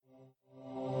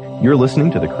You're listening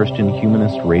to the Christian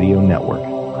Humanist Radio Network,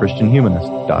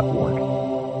 christianhumanist.org.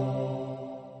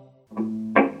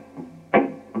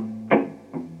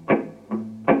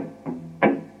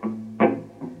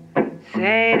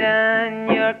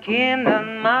 Satan, your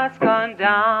kingdom must come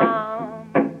down.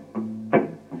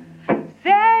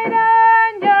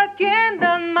 Satan, your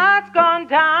kingdom must come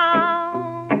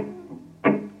down.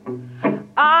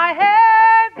 I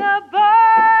heard the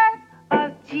voice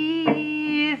of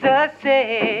Jesus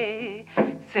say,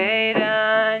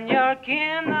 Satan, your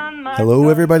kingdom must Hello,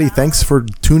 everybody. come Thanks for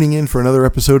tuning in for another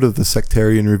episode of the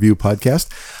Sectarian Review podcast.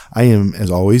 I am, as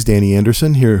always, Danny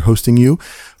Anderson here hosting you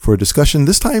for a discussion,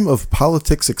 this time of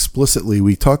politics explicitly.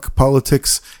 We talk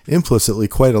politics implicitly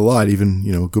quite a lot, even,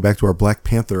 go back to our Black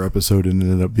Panther episode and it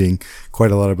ended up being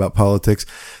quite a lot about politics.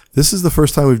 This is the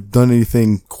first time we've done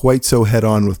anything quite so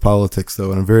head-on with politics,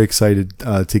 though, and I'm very excited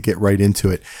to get right into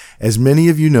it. As many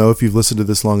of you know, if you've listened to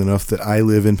this long enough, that I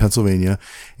live in Pennsylvania,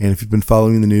 and if you've been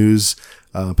following the news,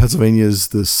 Pennsylvania is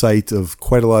the site of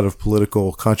quite a lot of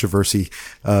political controversy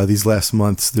these last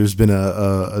months. There's been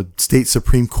a state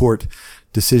Supreme Court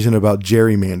decision about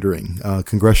gerrymandering,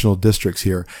 congressional districts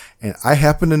here. And I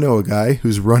happen to know a guy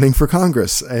who's running for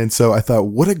Congress. And so I thought,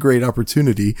 what a great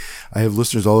opportunity. I have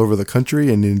listeners all over the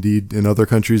country and indeed in other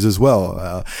countries as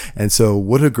well. And so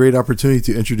what a great opportunity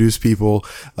to introduce people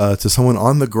to someone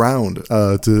on the ground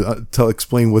to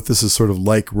explain what this is sort of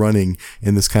like running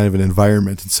in this kind of an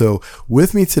environment. And so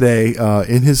with me today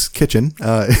in his kitchen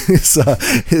is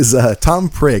Tom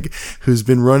Prigg, who's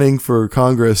been running for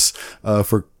Congress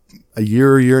for a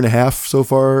year and a half so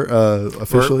far,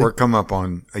 officially. We're coming up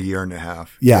on a year and a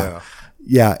half. Yeah.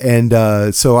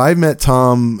 And so I met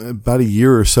Tom about a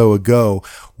year or so ago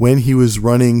when he was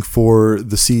running for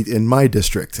the seat in my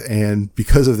district. And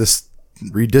because of this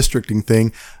redistricting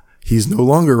thing, he's no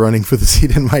longer running for the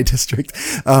seat in my district.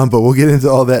 But we'll get into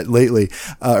all that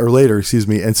later.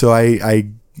 And so I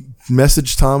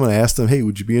messaged Tom and I asked him, hey,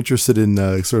 would you be interested in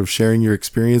sort of sharing your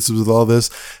experiences with all this,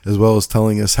 as well as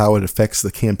telling us how it affects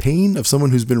the campaign of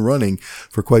someone who's been running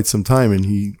for quite some time? And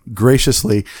he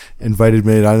graciously invited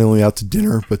me not only out to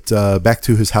dinner, but back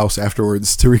to his house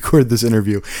afterwards to record this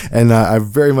interview. And I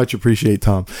very much appreciate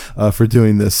Tom for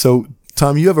doing this. So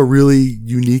Tom, you have a really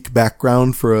unique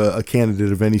background for a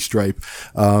candidate of any stripe.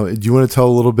 Do you want to tell a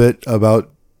little bit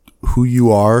about who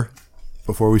you are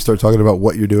before we start talking about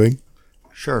what you're doing?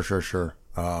 Sure.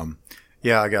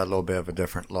 Yeah, I got a little bit of a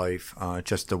different life,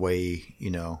 just the way,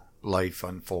 life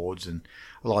unfolds. And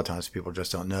a lot of times people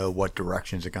just don't know what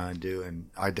directions they're going to do.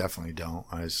 And I definitely don't.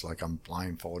 I'm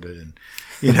blindfolded and,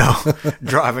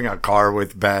 driving a car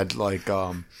with bad,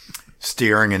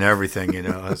 steering and everything,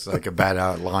 it's like a bad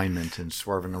alignment and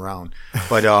swerving around.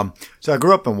 But, so I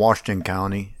grew up in Washington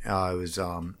County. It was,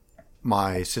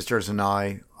 my sisters and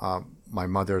I, my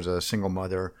mother's a single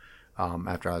mother.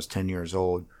 After I was 10 years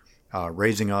old,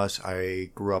 raising us, I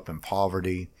grew up in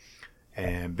poverty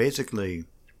and basically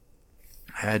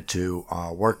had to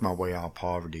work my way out of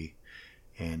poverty.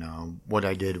 And what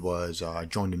I did was I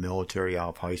joined the military out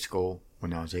of high school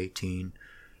when I was 18.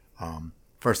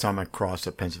 First time I crossed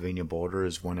the Pennsylvania border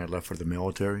is when I left for the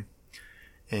military.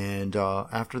 And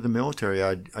after the military,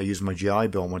 I used my GI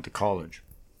Bill and went to college.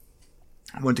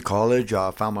 I went to college,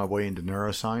 found my way into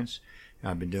neuroscience.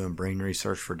 I've been doing brain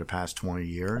research for the past 20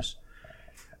 years.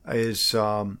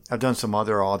 I've done some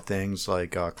other odd things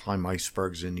like climb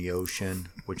icebergs in the ocean,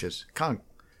 which is kind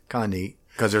of neat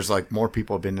because there's more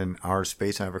people have been in outer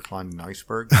space than ever climbed an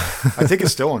iceberg. I think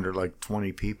it's still under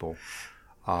 20 people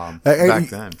back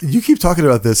then. You keep talking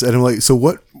about this, and I'm like, so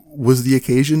what was the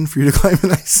occasion for you to climb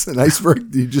an iceberg?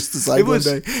 Did you just decide one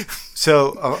day?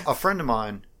 So a friend of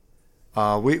mine.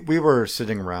 We were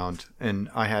sitting around, and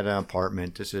I had an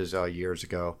apartment. This is years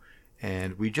ago,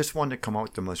 and we just wanted to come up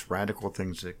with the most radical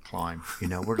things to climb.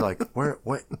 We're like, what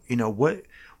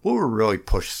will really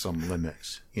push some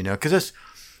limits? Because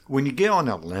when you get on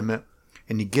a limit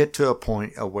and you get to a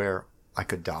point of where I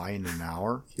could die in an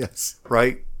hour. Yes.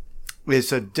 Right.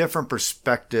 It's a different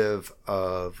perspective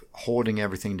of holding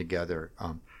everything together,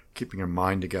 keeping your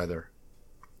mind together,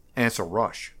 and it's a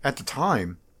rush. At the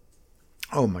time.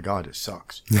 Oh my God, it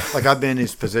sucks. I've been in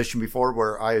this position before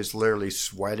where I was literally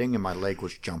sweating and my leg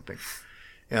was jumping.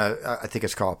 I think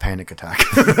it's called a panic attack.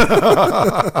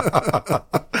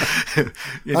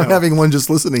 I'm having one just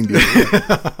listening to you.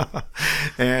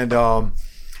 And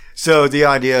so the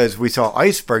idea is we saw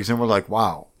icebergs and we're like,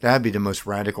 wow, that'd be the most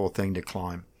radical thing to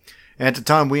climb. And at the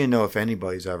time, we didn't know if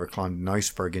anybody's ever climbed an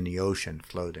iceberg in the ocean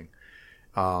floating.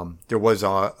 There was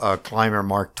a climber,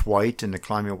 Mark Twight, in the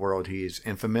climbing world. He's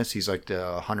infamous. He's like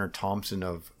the Hunter Thompson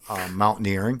of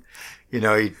mountaineering. He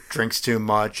drinks too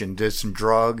much and did some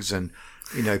drugs, and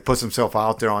he puts himself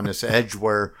out there on this edge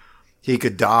where he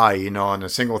could die, on a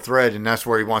single thread, and that's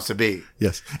where he wants to be.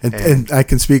 Yes. And I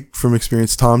can speak from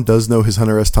experience. Tom does know his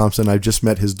Hunter S. Thompson. I've just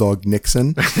met his dog,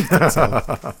 Nixon.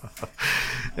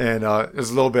 And there's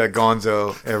a little bit of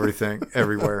gonzo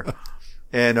everywhere.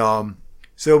 And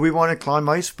so we want to climb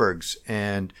icebergs.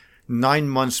 And 9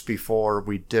 months before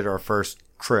we did our first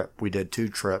trip, we did 2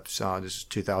 trips. This is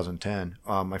 2010.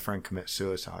 My friend commits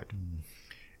suicide.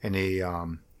 And he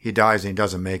dies and he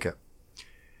doesn't make it.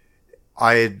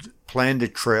 I had planned a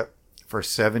trip for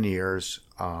 7 years.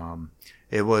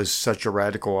 It was such a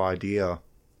radical idea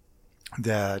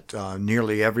that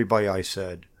nearly everybody I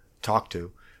talked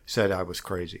to said I was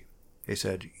crazy. They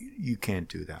said, you can't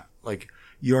do that. Like,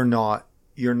 you're not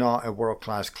a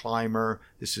world-class climber.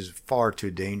 This is far too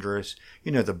dangerous.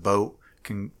 The boat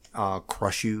can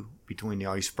crush you between the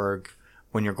iceberg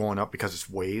when you're going up because it's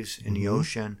waves in the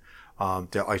ocean.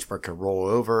 The iceberg could roll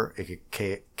over. It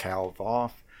could calve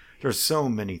off. There's so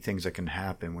many things that can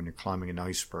happen when you're climbing an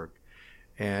iceberg.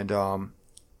 And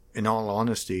in all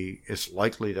honesty, it's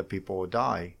likely that people will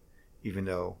die, even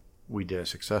though we did it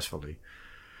successfully.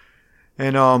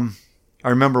 And I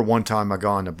remember one time I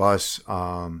got on the bus,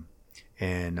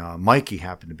 and Mikey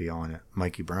happened to be on it.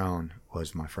 Mikey Brown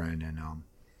was my friend. And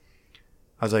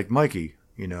I was like, Mikey,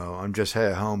 I'm just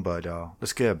headed home, but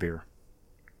let's get a beer.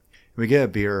 We get a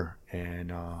beer,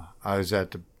 and I was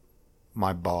at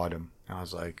my bottom. I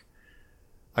was like,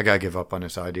 I got to give up on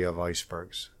this idea of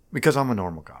icebergs because I'm a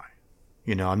normal guy.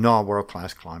 I'm not a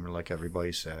world-class climber like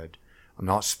everybody said. I'm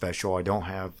not special. I don't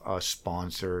have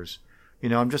sponsors.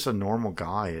 I'm just a normal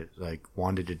guy that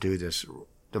wanted to do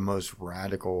the most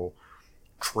radical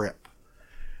trip.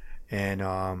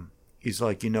 And he's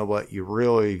like, you know what? You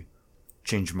really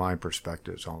changed my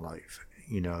perspectives on life.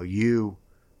 You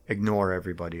ignore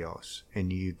everybody else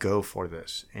and you go for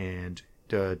this. And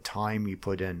the time you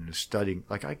put in the studying,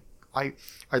 I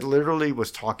literally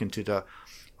was talking to the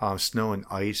snow and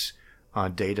ice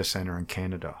data center in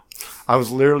Canada. I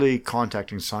was literally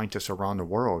contacting scientists around the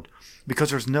world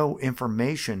because there's no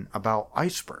information about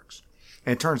icebergs.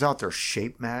 And it turns out their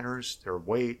shape matters, their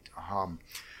weight,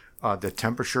 the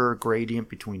temperature gradient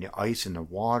between the ice and the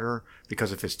water,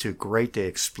 because if it's too great, they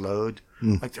explode.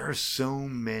 There are so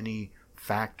many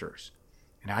factors.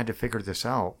 And I had to figure this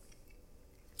out.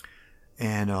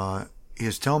 And he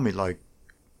was telling me,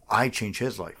 I changed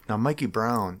his life. Now, Mikey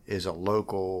Brown is a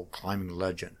local climbing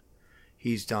legend.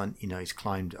 He's done, he's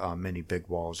climbed many big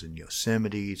walls in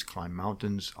Yosemite. He's climbed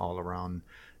mountains all around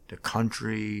the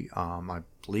country. I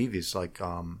believe he's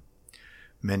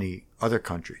many other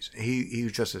countries. He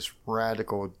was just this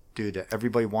radical dude that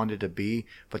everybody wanted to be,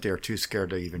 but they were too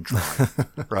scared to even try,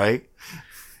 right?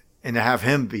 And to have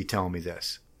him be telling me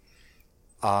this.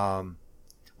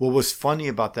 What was funny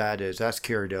about that is that's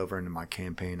carried over into my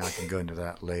campaign. I can go into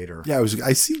that later. Yeah,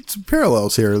 I see some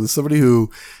parallels here. There's somebody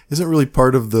who isn't really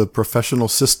part of the professional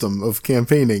system of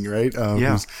campaigning, right?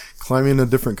 Who's climbing a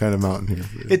different kind of mountain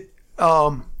here.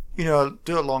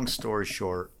 Do a long story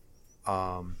short,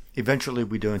 eventually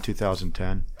we do in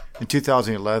 2010. In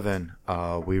 2011,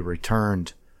 we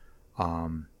returned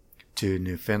to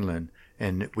Newfoundland,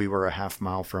 and we were a half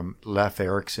mile from Leif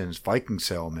Erikson's Viking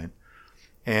settlement.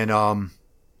 And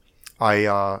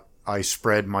I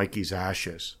spread Mikey's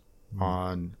ashes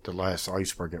on the last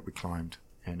iceberg that we climbed.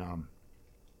 And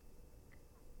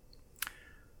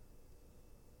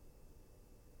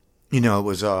it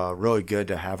was really good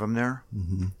to have him there.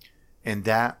 Mm-hmm. And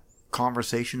that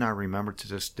conversation I remember to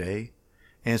this day.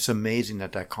 And it's amazing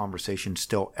that conversation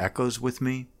still echoes with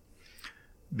me,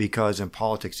 because in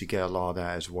politics you get a lot of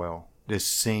that as well. The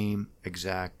same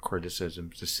exact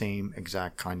criticisms, the same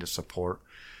exact kind of support.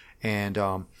 And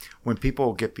when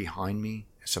people get behind me,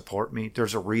 support me,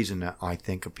 there's a reason that I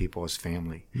think of people as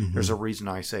family. Mm-hmm. There's a reason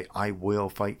I say, I will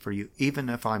fight for you. Even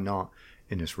if I'm not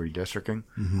in this redistricting,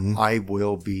 I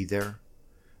will be there,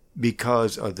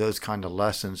 because of those kind of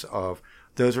lessons of,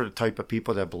 those are the type of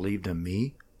people that believed in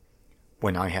me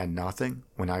when I had nothing,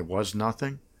 when I was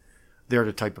nothing. They're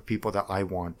the type of people that I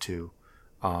want to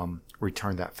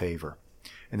return that favor.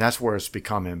 And that's where it's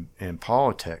become in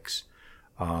politics.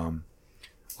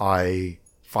 I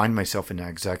find myself in that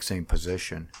exact same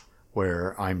position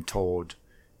where I'm told,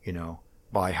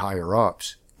 by higher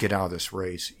ups, get out of this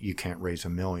race. You can't raise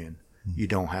 $1 million. You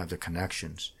don't have the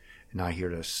connections. And I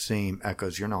hear the same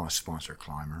echoes. You're not a sponsor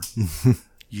climber.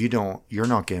 You're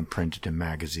not getting printed in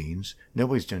magazines.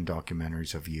 Nobody's doing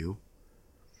documentaries of you.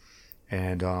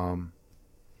 And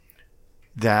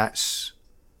that's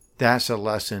a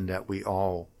lesson that we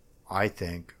all, I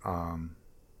think,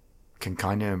 can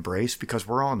kind of embrace, because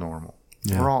we're all normal.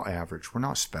 Yeah. We're all average. We're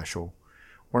not special.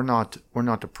 We're not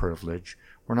the privileged.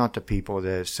 We're not the people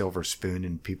that silver spoon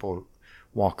and people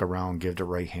walk around and give the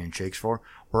right handshakes for.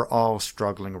 We're all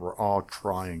struggling. We're all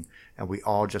trying, and we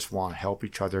all just want to help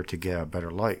each other to get a better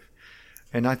life.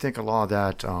 And I think a lot of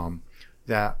that,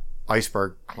 that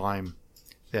iceberg climb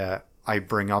that I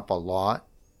bring up a lot,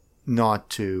 not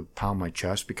to pound my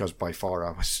chest, because by far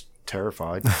I was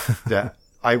terrified that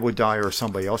I would die or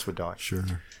somebody else would die. Sure.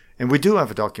 And we do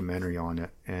have a documentary on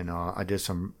it, and I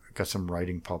got some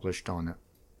writing published on it,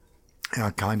 and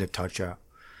I kind of touch that.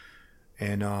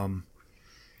 And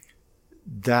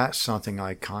that's something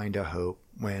I kind of hope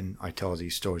when I tell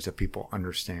these stories that people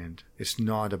understand. It's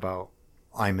not about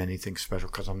I'm anything special,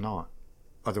 because I'm not.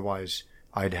 Otherwise,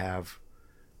 I'd have,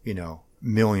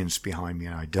 millions behind me,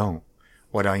 and I don't.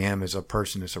 What I am is a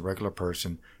person, is a regular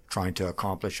person trying to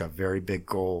accomplish a very big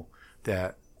goal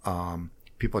that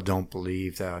people don't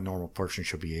believe that a normal person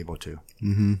should be able to.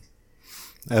 Mm-hmm.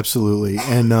 Absolutely.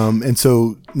 And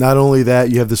so not only that,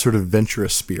 you have this sort of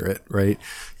venturous spirit, right?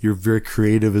 You're very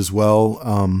creative as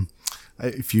well.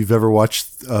 If you've ever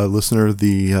watched, listener,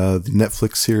 the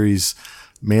Netflix series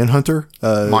Mindhunter,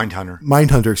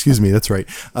 excuse me. That's right.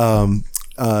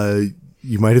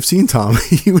 You might have seen Tom.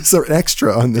 He was an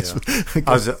extra on this.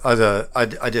 Yeah.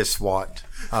 I did SWAT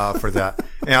for that.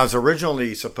 And I was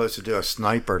originally supposed to do a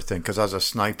sniper thing, because I was a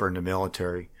sniper in the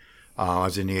military. I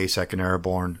was in the 82nd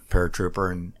Airborne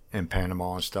paratrooper in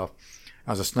Panama and stuff.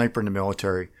 I was a sniper in the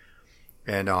military.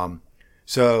 And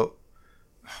so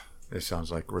this sounds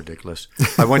like ridiculous.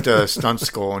 I went to stunt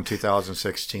school in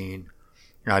 2016.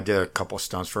 I did a couple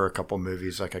stunts for a couple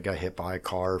movies. Like I got hit by a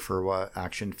car for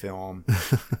action film.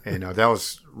 And that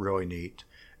was really neat.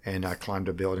 And I climbed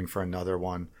a building for another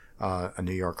one, a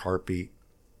New York Heartbeat.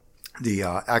 The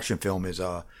action film is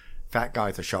Fat Guy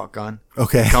with a Shotgun.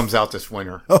 Okay. It comes out this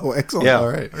winter. Oh, excellent. Yeah. All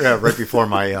right. Yeah, right before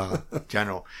my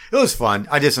general. It was fun.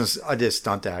 I did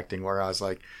stunt acting where I was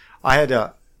like, I had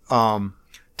to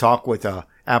talk with a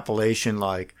Appalachian,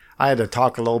 like, I had to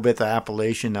talk a little bit the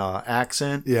Appalachian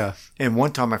accent. Yeah. And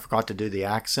one time I forgot to do the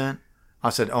accent.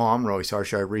 I said, "Oh, I'm really sorry.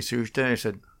 Should I research it?" I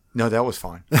said, "No, that was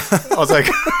fine." I was like,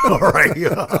 "All right."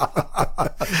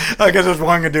 I guess I was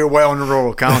wanting to do well in the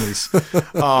rural counties.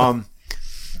 I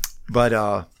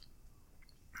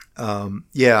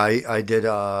did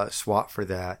SWAT for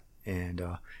that, and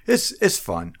it's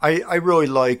fun. I really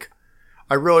like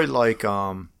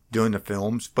doing the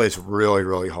films, but it's really,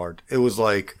 really hard. It was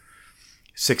like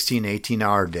 16,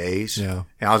 18-hour days. Yeah.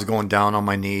 And I was going down on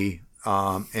my knee,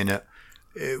 and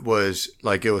it was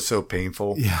so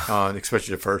painful. Yeah.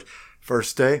 Especially the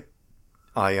first day.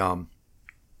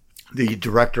 The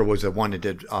director was the one that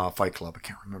did Fight Club. I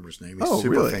can't remember his name. He's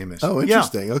super famous. Oh,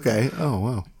 interesting. Yeah. Okay. Oh,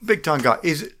 wow. Big time guy.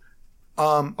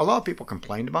 A lot of people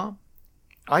complained about him.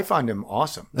 I find him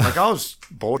awesome. Like, I was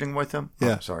boating with him.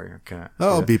 Yeah. Oh, sorry, I can't.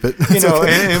 Oh, I'll beep it.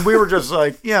 Okay. and we were just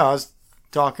like, I was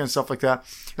talking and stuff like that.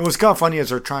 It was kind of funny as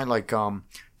they're trying to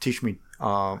teach me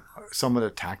some of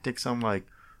the tactics. I'm like,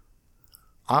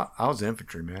 I was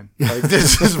infantry, man. Like,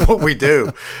 this is what we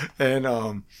do.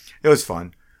 And it was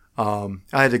fun. I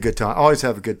had a good time. I always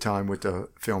have a good time with the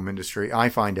film industry. I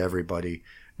find everybody,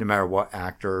 no matter what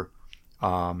actor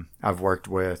I've worked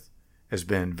with, has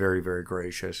been very, very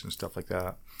gracious and stuff like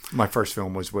that. My first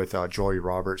film was with Joy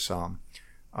Roberts'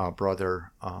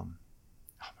 brother. Oh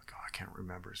my God, I can't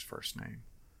remember his first name.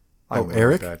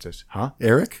 Eric? Huh?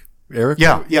 Eric?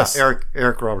 Yeah, yes.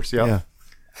 Eric Roberts. Yeah.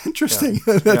 Interesting.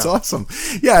 Yeah. That's awesome.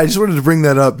 Yeah, I just wanted to bring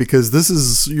that up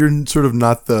because you're sort of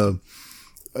not the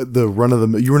run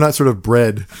of the. You were not sort of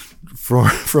bred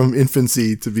from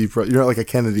infancy to be. You're not like a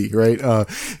Kennedy, right?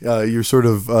 You're sort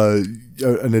of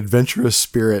an adventurous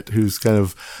spirit who's kind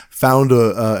of found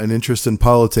an interest in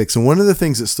politics. And one of the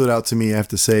things that stood out to me, I have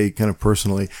to say, kind of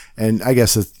personally, and I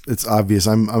guess it's obvious.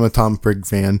 I'm a Tom Prigg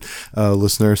fan,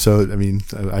 listener. So I mean,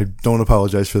 I don't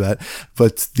apologize for that.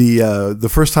 But the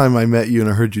first time I met you and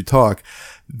I heard you talk,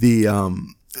 the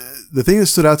thing that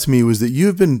stood out to me was that you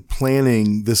have been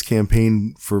planning this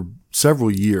campaign for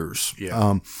several years.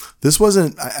 Yeah. This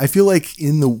wasn't, I feel like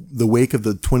in the wake of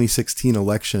the 2016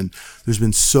 election, there's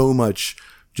been so much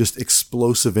just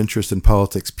explosive interest in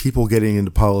politics, people getting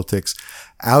into politics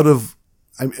out of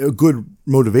good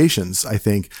motivations, I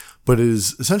think, but it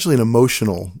is essentially an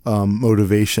emotional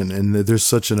motivation. And there's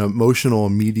such an emotional,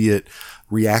 immediate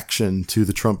reaction to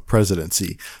the Trump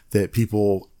presidency that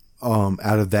people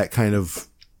out of that kind of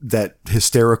that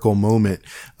hysterical moment,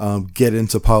 get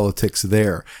into politics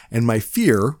there. And my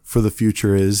fear for the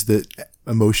future is that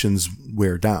emotions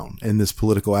wear down, and this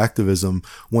political activism,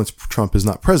 once Trump is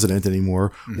not president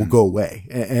anymore, will go away.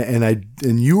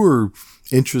 And you were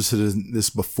interested in this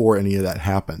before any of that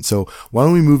happened. So why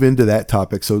don't we move into that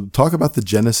topic? So talk about the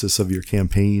genesis of your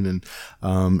campaign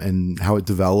and how it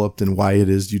developed and why it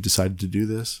is you decided to do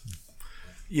this.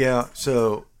 Yeah.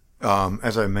 So,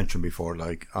 as I mentioned before,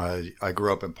 like I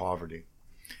grew up in poverty,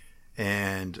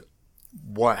 and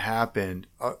what happened,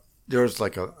 there's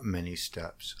like many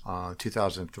steps.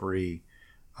 2003,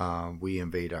 we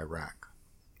invade Iraq,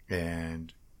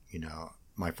 and,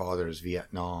 my father is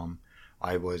Vietnam.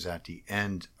 I was at the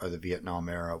end of the Vietnam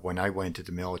era. When I went to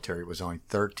the military, it was only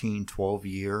 13, 12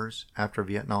 years after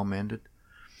Vietnam ended.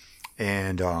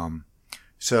 And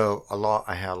so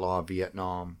I had a lot of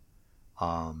Vietnam,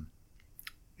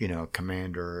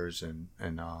 commanders and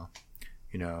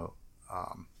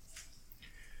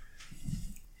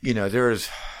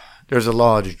there's a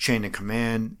lot of chain of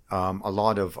command. A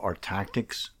lot of our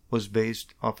tactics was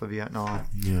based off of Vietnam.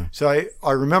 Yeah. So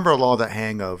I remember a lot of that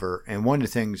hangover. And one of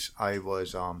the things I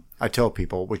tell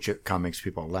people, which it kind of makes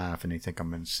people laugh and they think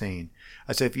I'm insane.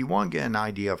 I say, if you want to get an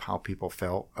idea of how people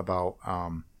felt about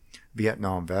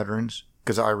Vietnam veterans,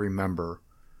 because I remember,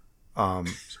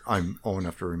 I'm old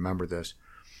enough to remember this.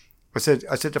 I said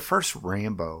the first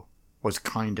Rambo was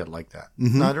kind of like that.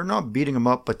 Mm-hmm. Now they're not beating him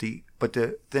up, but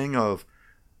the thing of,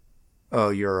 oh,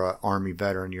 you're an Army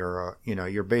veteran,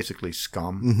 you're basically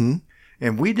scum. Mm-hmm.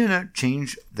 And we didn't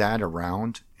change that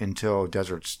around until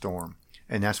Desert Storm,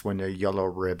 and that's when the yellow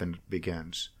ribbon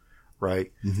begins,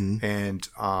 right? Mm-hmm. And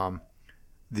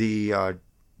the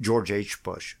George H.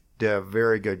 Bush did a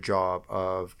very good job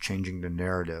of changing the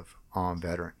narrative on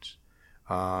veterans.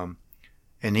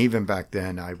 And even back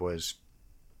then, I was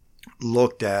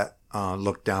looked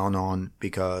down on,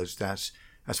 because that's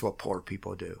what poor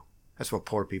people do. That's what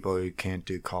poor people who can't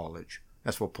do college.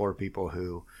 That's what poor people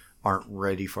who aren't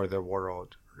ready for the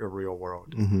real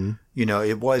world. Mm-hmm.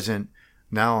 It wasn't.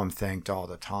 Now I'm thanked all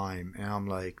the time, and I'm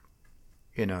like,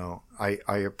 I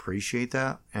appreciate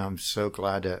that, and I'm so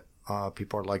glad that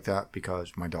people are like that,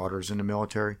 because my daughter's in the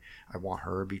military. I want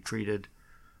her to be treated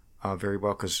very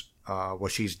well, because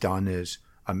what she's done is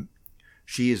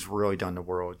she has really done the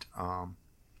world.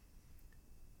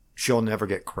 She'll never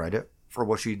get credit for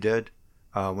what she did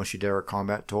when she did her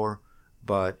combat tour,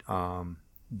 but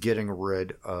getting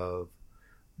rid of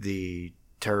the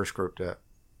terrorist group that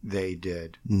they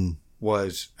did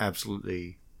was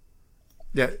absolutely,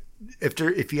 that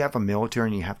if you have a military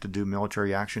and you have to do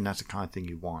military action, that's the kind of thing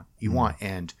you want. You want to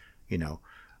end,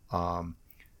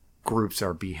 groups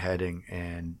are beheading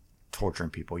and torturing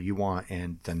people. You want to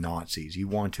end the Nazis. You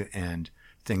want to end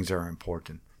things that are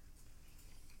important.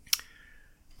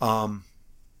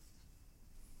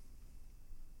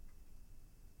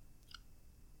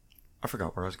 I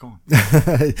forgot where I was going.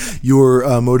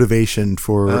 Your motivation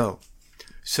for...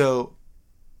 So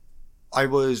I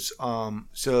was,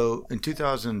 so in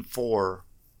 2004,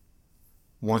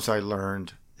 once I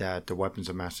learned that the weapons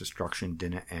of mass destruction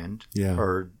didn't end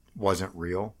or wasn't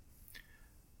real,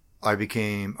 I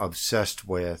became obsessed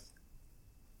with,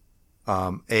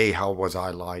 how was I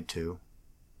lied to?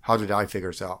 How did I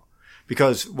figure this out?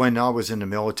 Because when I was in the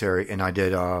military and I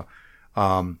did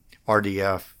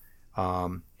RDF,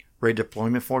 Raid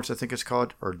Deployment Force, I think it's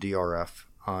called, or DRF,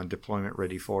 Deployment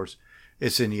Ready Force.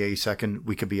 It's in the 82nd.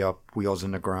 We could be up, wheels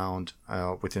in the ground,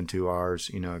 within 2 hours.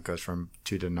 It goes from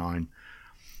 2 to 9.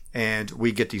 And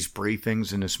we get these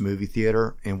briefings in this movie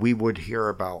theater, and we would hear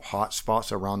about hot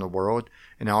spots around the world.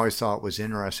 And I always thought it was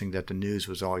interesting that the news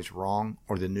was always wrong,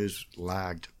 or the news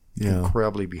lagged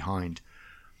incredibly behind.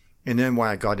 And then when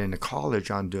I got into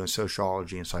college, I'm doing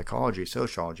sociology and psychology.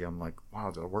 Sociology, I'm like,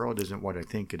 wow, the world isn't what I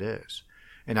think it is.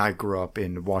 And I grew up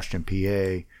in Washington,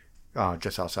 PA,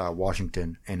 just outside of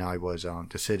Washington, and I was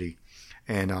the city.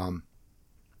 And I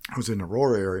was in the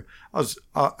rural area.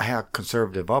 I had a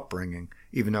conservative upbringing,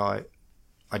 even though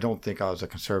I don't think I was a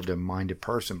conservative-minded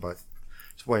person, but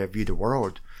it's the way I view the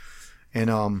world.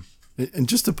 And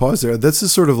just to pause there, this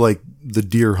is sort of like the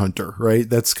deer hunter, right?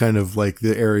 That's kind of like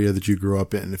the area that you grew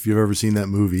up in. If you've ever seen that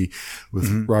movie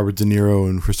with Robert De Niro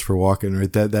and Christopher Walken,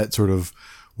 right? That sort of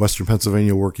Western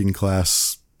Pennsylvania working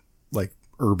class, like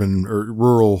urban or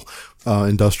rural,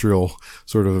 industrial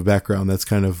sort of a background. That's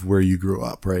kind of where you grew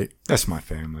up, right? That's my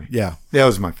family. Yeah. That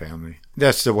was my family.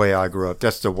 That's the way I grew up.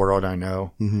 That's the world I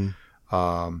know.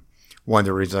 Mm-hmm. One of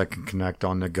the reasons I can connect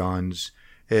on the guns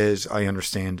is I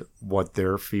understand what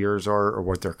their fears are or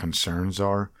what their concerns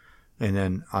are. And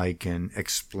then I can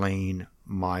explain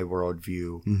my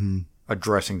worldview,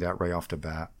 addressing that right off the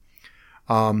bat.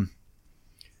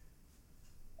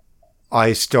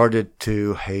 I started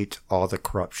to hate all the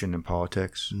corruption in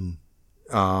politics.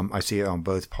 I see it on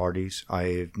both parties. I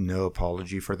have no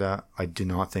apology for that. I do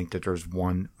not think that there's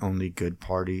one only good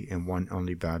party and one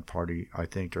only bad party. I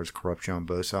think there's corruption on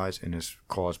both sides, and it's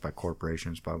caused by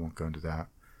corporations, but I won't go into that,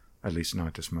 at least not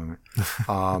at this moment.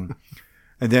 And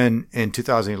then in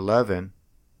 2011,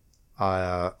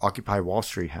 Occupy Wall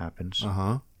Street happens,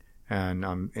 and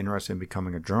I'm interested in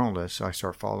becoming a journalist, so I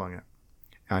start following it.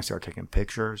 And I start taking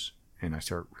pictures, and I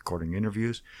start recording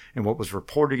interviews. And what was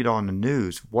reported on the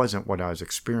news wasn't what I was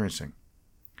experiencing.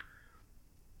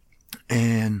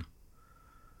 And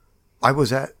I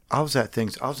was at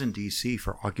things. I was in D.C.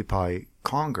 for Occupy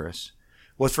Congress.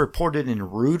 What's reported in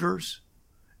Reuters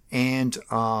and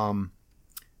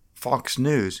Fox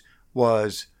News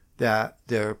was that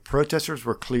the protesters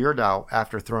were cleared out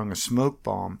after throwing a smoke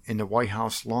bomb in the White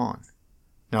House lawn.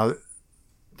 Now,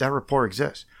 that report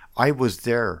exists. I was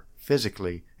there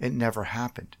physically. It never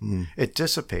happened. It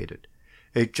dissipated.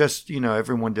 It just,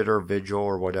 everyone did their vigil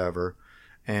or whatever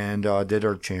and did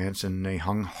their chants, and they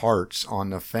hung hearts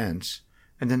on the fence,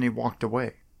 and then they walked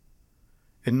away.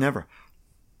 It never.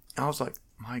 I was like,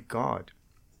 my God.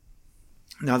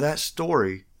 Now, that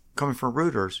story coming from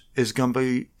Reuters is going to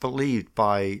be believed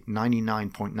by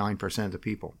 99.9% of the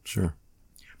people. Sure.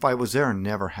 If I was there, it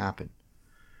never happened.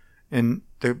 And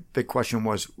the big question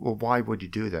was, well, why would you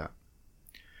do that?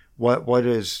 What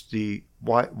is the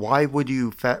why would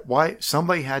you why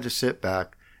somebody had to sit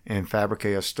back and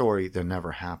fabricate a story that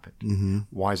never happened?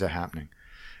 Why is that happening?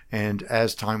 And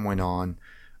as time went on,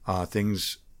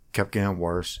 things kept getting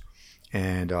worse.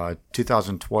 And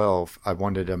 2012, I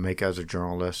wanted to make it as a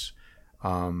journalist.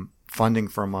 Funding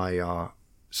for my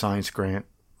science grant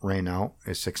ran out.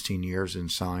 It's 16 years in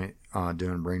science,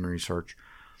 doing brain research.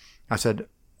 I said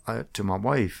to my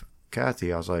wife,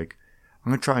 Kathy, I was like,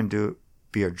 I'm going to try and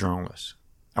be a journalist.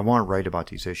 I want to write about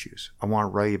these issues. I want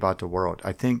to write about the world.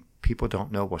 I think people don't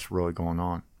know what's really going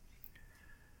on.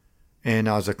 And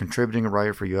I was a contributing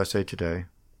writer for USA Today.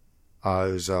 I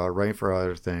was writing for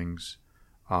other things,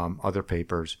 other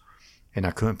papers, and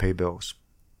I couldn't pay bills.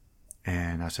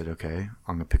 And I said, okay,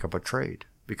 I'm going to pick up a trade,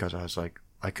 because I was like,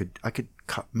 I could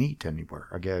cut meat anywhere.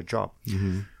 I get a job.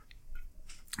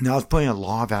 Now I was putting a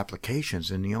lot of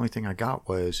applications, and the only thing I got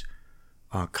was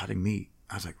cutting meat.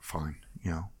 I was like, fine,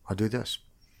 I'll do this.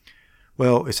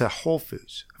 Well, it's at Whole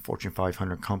Foods, a Fortune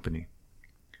 500 company.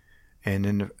 And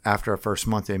then after our first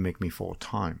month, they make me full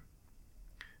time.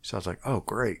 So I was like, oh,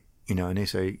 great. And they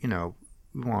say, we want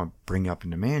to bring you up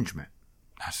into management.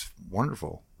 That's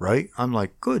wonderful, right? I'm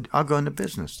like, good, I'll go into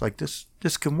business. Like, this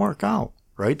can work out,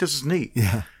 right? This is neat.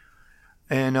 Yeah.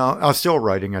 And I was still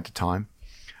writing at the time.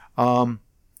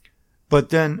 But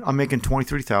then I'm making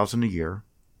 $23,000 a year.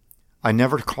 I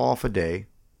never call off a day.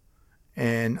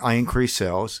 And I increase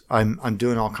sales. I'm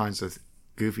doing all kinds of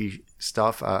goofy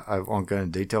stuff. I won't go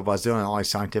into detail, but I was doing all these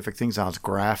scientific things. I was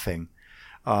graphing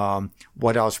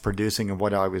what I was producing and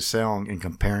what I was selling and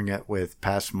comparing it with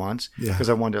past months, because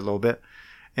I wanted a little bit.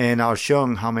 And I was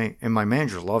showing how many, and my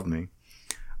managers loved me.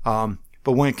 But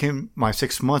when it came my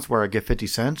 6 months where I get 50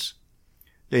 cents,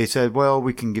 they said, well,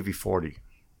 we can give you 40. I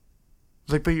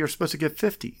was like, but you're supposed to get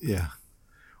 50. Yeah.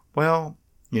 Well,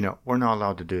 we're not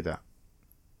allowed to do that.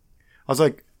 I was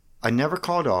like, I never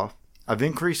called off. I've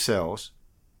increased sales.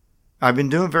 I've been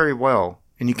doing very well,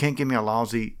 and you can't give me a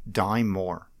lousy dime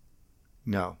more.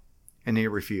 No. And they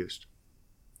refused.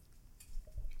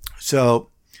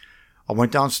 So I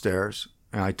went downstairs,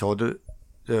 and I told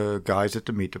the guys at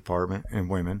the meat department and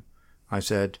women, I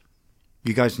said,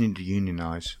 you guys need to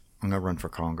unionize. I'm going to run for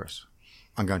Congress.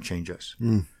 I'm going to change this.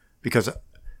 Because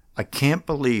I can't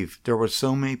believe there were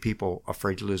so many people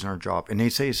afraid to lose their job. And they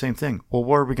say the same thing. Well,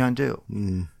 what are we going to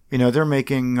do? They're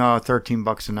making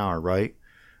 $13 an hour, right?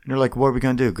 And they're like, what are we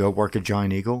going to do? Go work at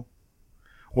Giant Eagle?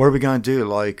 What are we going to do?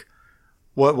 Like,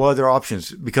 what other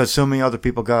options? Because so many other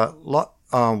people got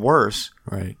worse.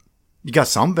 Right. You got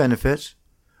some benefits.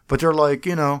 But they're like,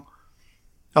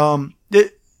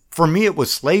 for me, it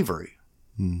was slavery.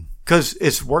 Because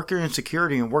it's worker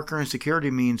insecurity, and worker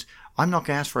insecurity means I'm not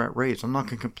going to ask for that raise. I'm not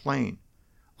going to complain.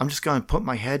 I'm just going to put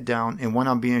my head down, and when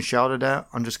I'm being shouted at,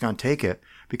 I'm just going to take it,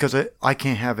 because I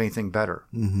can't have anything better.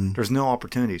 There's no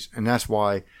opportunities. And that's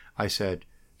why I said,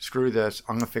 screw this.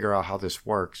 I'm going to figure out how this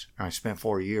works. And I spent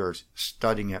 4 years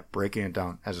studying it, breaking it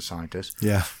down as a scientist.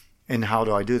 Yeah. And how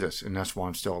do I do this? And that's why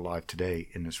I'm still alive today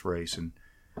in this race. And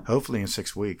hopefully in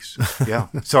 6 weeks. Yeah.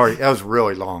 Sorry, that was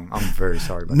really long. I'm very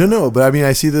sorry about No, but I mean,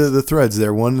 I see the threads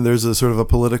there. One, there's a sort of a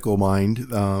political mind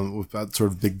with that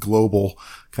sort of big global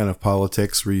kind of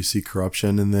politics where you see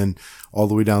corruption, and then all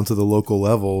the way down to the local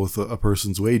level with a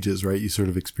person's wages, right? You sort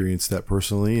of experience that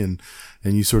personally, and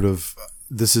you sort of,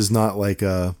 this is not like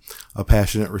a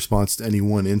passionate response to any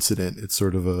one incident. It's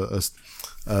sort of a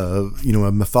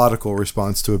methodical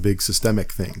response to a big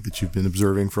systemic thing that you've been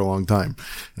observing for a long time.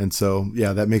 And so,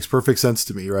 yeah, that makes perfect sense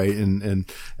to me. Right. And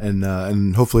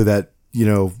hopefully that,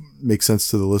 makes sense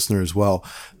to the listener as well.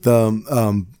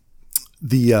 The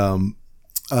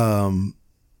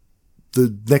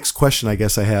next question I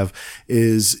guess I have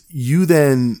is, you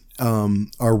then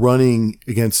are running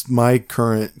against my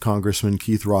current Congressman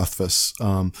Keith Rothfuss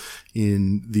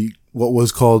in what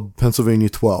was called Pennsylvania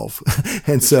 12.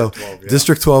 And so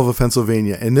District 12 of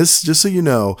Pennsylvania. And this, just so you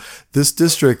know, this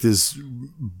district is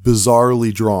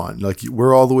bizarrely drawn. Like,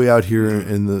 we're all the way out here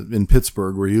in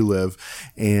Pittsburgh where you live,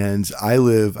 and I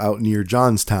live out near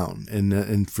Johnstown.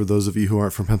 And for those of you who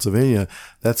aren't from Pennsylvania,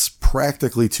 that's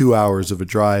practically 2 hours of a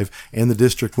drive. And the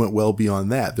district went well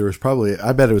beyond that. There was probably,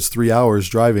 I bet it was 3 hours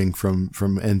driving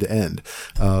from end to end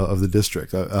of the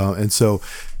district. And so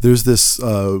there's this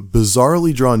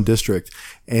bizarrely drawn district,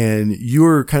 and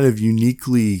you're kind of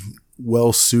uniquely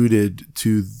well suited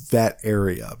to that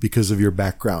area because of your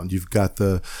background. You've got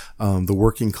the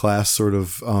working class sort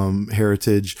of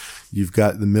heritage. You've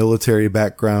got the military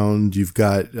background. You've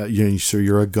got so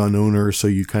you're a gun owner, so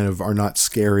you kind of are not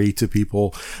scary to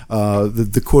people.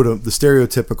 The quote, the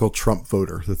stereotypical Trump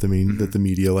voter that the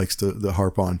media likes to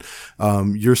harp on.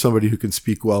 You're somebody who can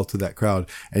speak well to that crowd,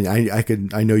 and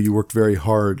I know you worked very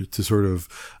hard to sort of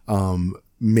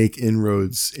make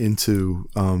inroads into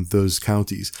those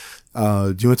counties. Do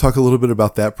you want to talk a little bit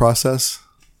about that process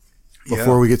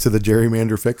before we get to the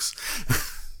gerrymander fix?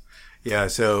 Yeah.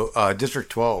 So District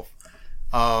 12.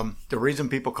 The reason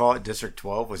people call it District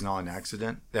 12 was not an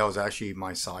accident. That was actually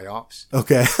my psyops.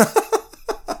 Okay.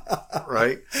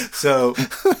 Right. So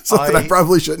something I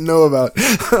probably shouldn't know about.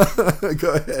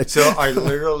 Go ahead. So I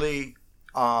literally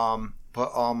put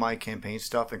all my campaign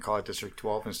stuff and call it District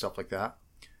 12 and stuff like that.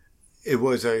 It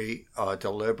was a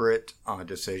deliberate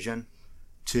decision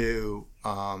to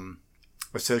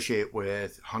associate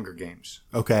with Hunger Games.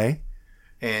 Okay.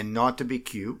 And not to be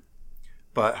cute,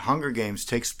 but Hunger Games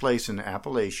takes place in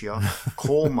Appalachia,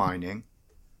 coal mining,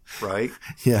 right?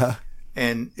 Yeah.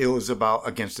 And it was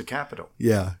against the Capitol.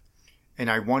 Yeah. And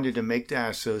I wanted to make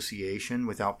that association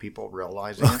without people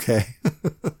realizing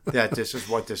that this is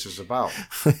what this is about.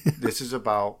 This is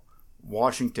about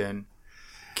Washington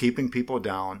keeping people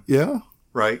down. Yeah.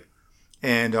 Right.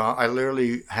 And I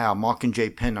literally had a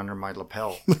Mockingjay pin under my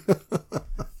lapel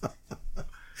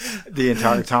the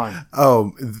entire time.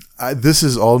 Oh, this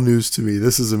is all news to me.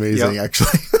 This is amazing,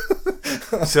 actually.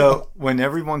 So when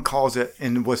everyone calls it,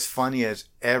 and what's funny is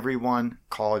everyone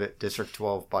called it District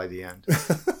 12 by the end.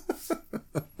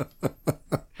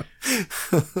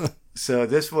 So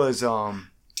this was,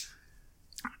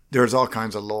 there's all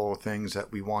kinds of little things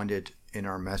that we wanted in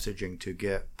our messaging to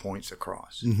get points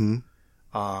across. Mm-hmm.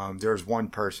 There's one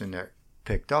person that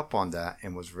picked up on that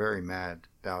and was very mad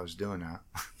that I was doing that.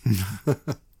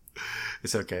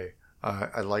 It's okay.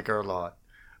 I like her a lot.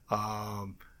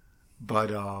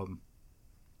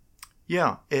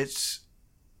 Yeah,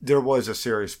 there was a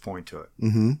serious point to it.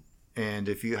 Mm-hmm. And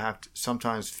if you have to,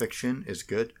 sometimes fiction is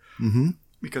good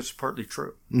because it's partly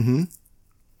true. Mm-hmm.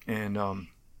 And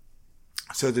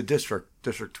so the District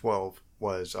 12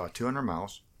 was 200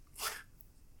 miles,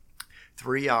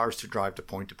 3 hours to drive to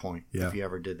point, if you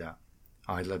ever did that.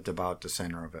 I lived about the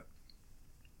center of it.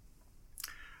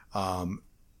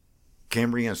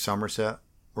 Cambria and Somerset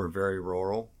were very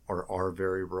rural, or are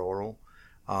very rural.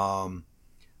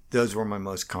 Those were my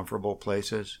most comfortable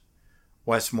places.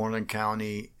 Westmoreland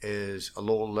County is a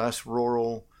little less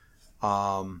rural.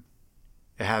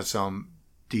 It has some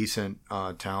decent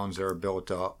towns that are built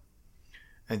up.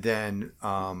 And then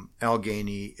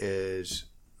Allegheny is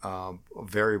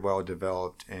very well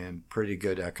developed and pretty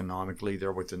good economically.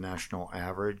 They're with the national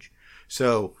average.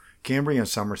 So Cambria and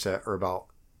Somerset are about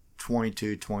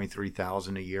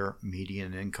 23,000 a year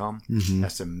median income. Mm-hmm.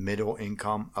 That's the middle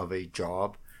income of a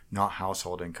job, not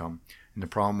household income. And the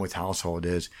problem with household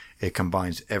is it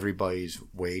combines everybody's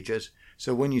wages.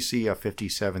 So when you see a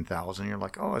 57,000, you're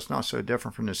like, oh, it's not so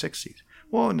different from the 60s.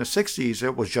 Well, in the 60s,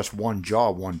 it was just one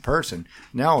job, one person.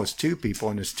 Now it's two people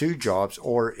and it's two jobs,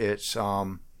 or it's,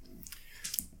 or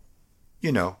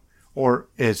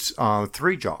it's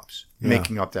 3 jobs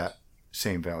making up that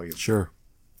same value. Sure.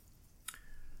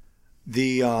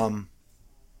 The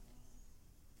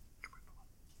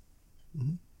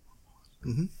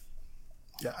Mm-hmm.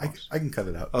 Yeah, I can cut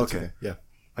it out. Okay. Yeah.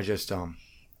 I just Yeah,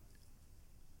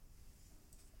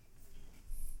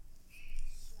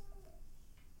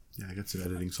 I got some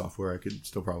editing software. I could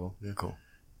still problem. Yeah. cool.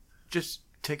 Just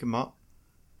take them up.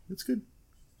 It's good.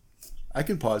 I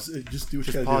can pause. Just do what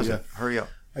you Just gotta pause do. it. Hurry up.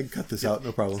 I can cut this out.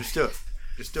 No problem. Just do it.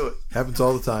 Just do it. Happens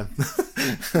all the time.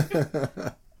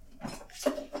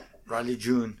 Riley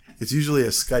June. It's usually a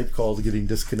Skype call to getting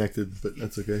disconnected, but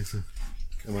that's okay. So,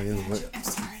 am I in? I'm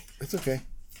sorry. It's okay.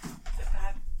 The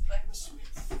bad language.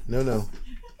 No.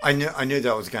 I knew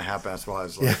that was gonna happen. That's why I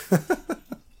was like,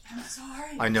 I'm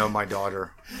sorry. I know my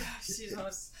daughter. She's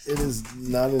almost. It is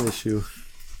not an issue.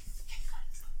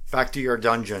 Back to your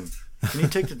dungeon. Can you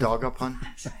take the dog up, hon?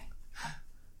 I'm trying.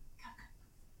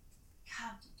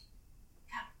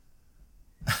 Come.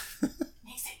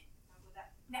 Mason.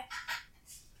 No.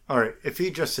 All right. If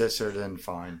he just sits there, then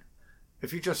fine.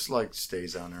 If he just like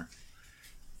stays on her.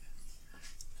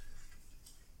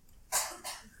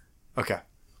 Okay.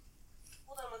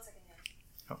 Hold on 1 second.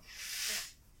 Oh.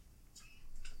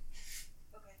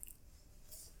 Okay.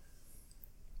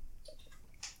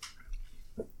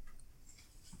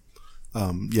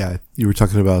 Yeah, you were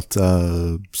talking about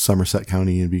Somerset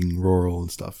County and being rural and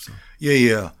stuff. So.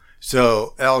 Yeah.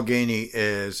 So Allegheny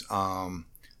is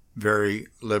very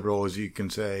liberal, as you can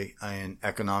say, and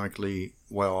economically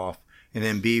well off. And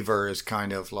then Beaver is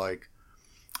kind of like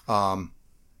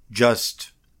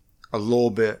just a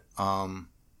little bit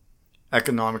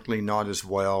economically not as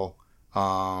well,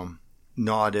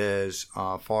 not as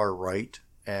far right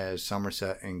as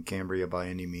Somerset and Cambria by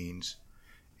any means.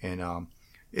 And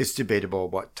it's debatable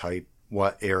what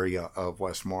area of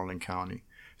Westmoreland County.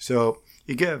 So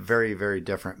you get a very, very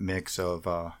different mix of,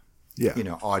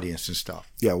 audience and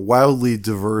stuff. Yeah, wildly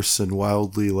diverse and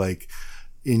wildly like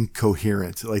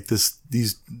incoherent. Like this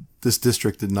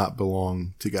district did not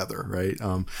belong together, right?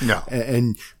 No.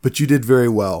 But you did very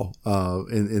well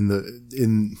in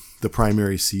the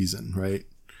primary season, right?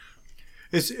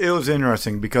 It was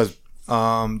interesting because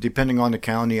depending on the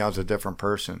county, I was a different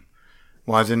person.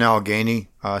 When I was in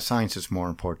Allegheny, science is more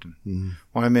important. Mm-hmm.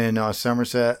 When I'm in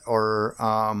Somerset or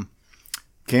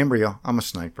Cambria, I'm a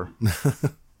sniper.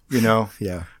 Yeah.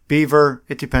 Beaver,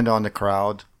 it depends on the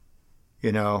crowd.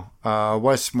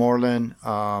 Westmoreland,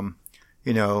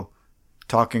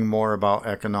 talking more about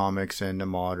economics and the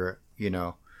moderate,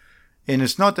 And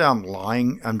it's not that I'm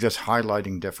lying. I'm just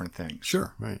highlighting different things.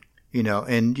 Sure, right.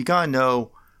 And you got to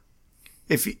know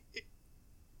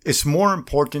it's more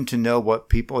important to know what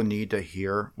people need to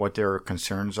hear, what their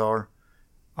concerns are,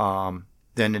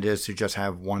 than it is to just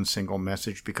have one single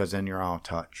message, because then you're out of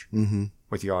touch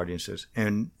with your audiences.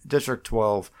 And District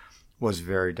 12 was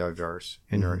very diverse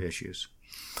in their issues.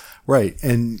 Right.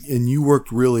 And you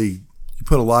worked you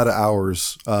put a lot of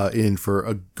hours in for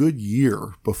a good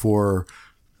year before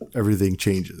everything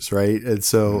changes, right? And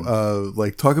so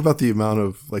talk about the amount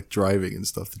of driving and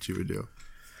stuff that you would do.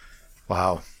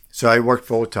 Wow. So I worked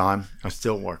full time. I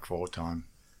still work full time.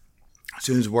 As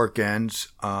soon as work ends,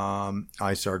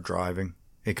 I start driving.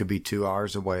 It could be 2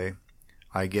 hours away.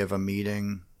 I give a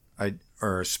meeting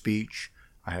or a speech.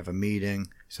 I have a meeting,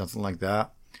 something like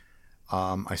that.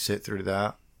 I sit through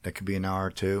that. That could be an hour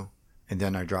or two. And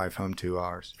then I drive home 2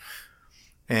 hours.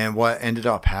 And what ended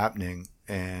up happening,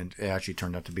 and it actually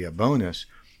turned out to be a bonus,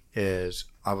 is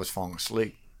I was falling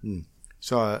asleep.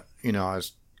 So, I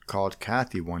was called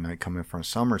Kathy one night coming from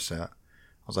Somerset.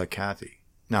 I was like, Kathy,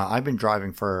 now I've been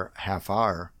driving for a half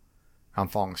hour. I'm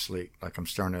falling asleep. Like I'm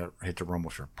starting to hit the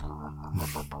rumble strip.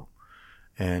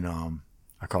 And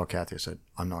I called Kathy. I said,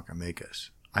 I'm not going to make this.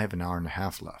 I have an hour and a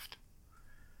half left.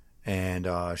 And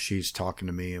she's talking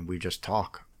to me, and we just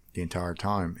talk the entire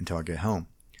time until I get home.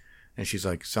 And she's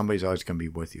like, somebody's always going to be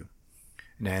with you.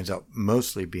 And it ends up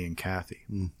mostly being Kathy.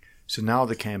 So now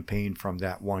the campaign from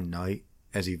that one night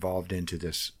has evolved into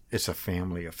this. It's a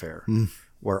family affair.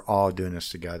 We're all doing this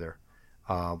together.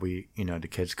 The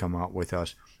kids come out with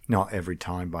us, not every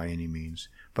time by any means,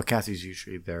 but Kathy's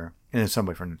usually there, and then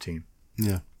somebody from the team.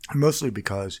 Yeah. Mostly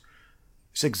because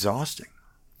it's exhausting.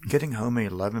 Getting home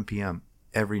at 11 p.m.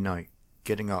 every night,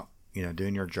 getting up,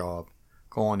 doing your job,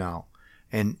 going out.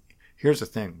 And here's the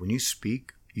thing. When you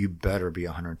speak, you better be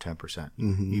 110%.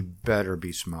 You better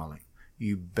be smiling.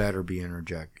 You better be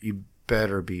energetic. You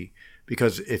better be,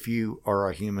 because if you are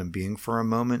a human being for a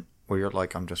moment where you're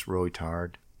like, I'm just really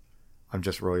tired, I'm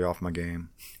just really off my game,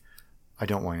 I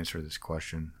don't want to answer this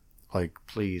question. Like,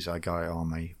 please, I got it on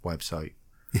my website.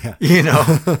 Yeah.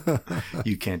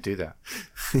 You can't do that.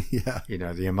 Yeah.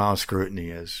 The amount of scrutiny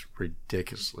is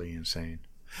ridiculously insane.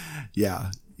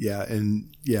 Yeah. Yeah.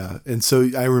 And so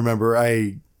I remember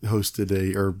I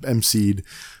hosted or emceed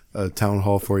a town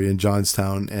hall for you in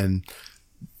Johnstown, and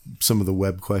some of the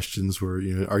web questions were,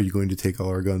 are you going to take all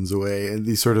our guns away? And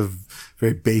these sort of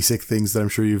very basic things that I'm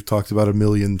sure you've talked about a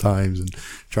million times, and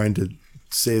trying to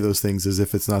say those things as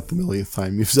if it's not the millionth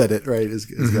time you've said it, right? It's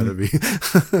got to be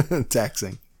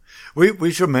taxing.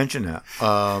 We should mention that.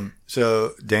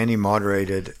 So Danny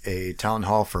moderated a town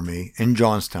hall for me in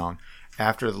Johnstown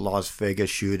after the Las Vegas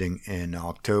shooting in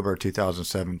October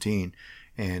 2017.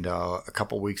 And a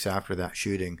couple weeks after that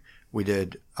shooting, we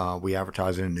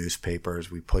advertised in the newspapers.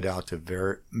 We put out to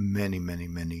very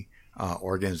many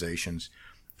organizations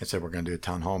and said, we're going to do a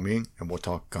town hall meeting and we'll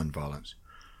talk gun violence.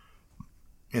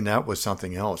 And that was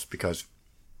something else, because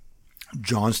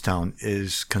Johnstown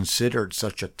is considered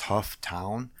such a tough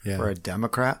town for a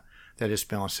Democrat that it's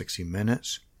been on 60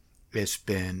 Minutes. It's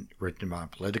been written by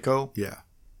Politico. Yeah.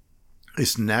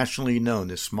 It's nationally known.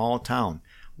 This small town,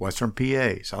 Western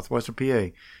PA, Southwestern PA,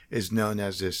 is known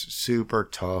as this super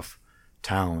tough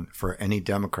town for any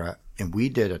Democrat. And we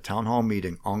did a town hall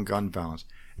meeting on gun violence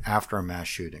after a mass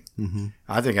shooting. Mm-hmm.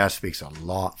 I think that speaks a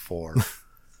lot for...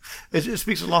 It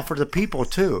speaks a lot for the people,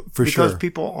 too. Because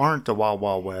people aren't the Wild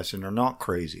Wild West and they're not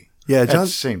crazy. Yeah, at the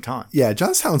same time. Yeah,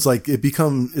 Johnstown's like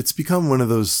it's become one of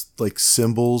those like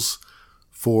symbols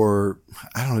for,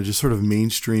 I don't know, just sort of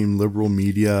mainstream liberal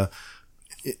media.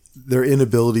 Their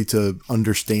inability to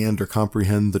understand or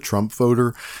comprehend the Trump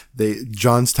voter.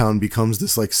 Johnstown becomes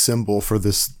this like symbol for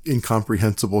this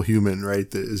incomprehensible human, right?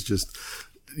 That is just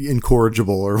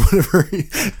incorrigible or whatever.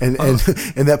 And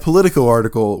that Politico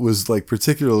article was like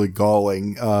particularly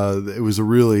galling. It was a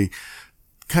really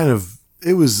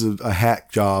it was a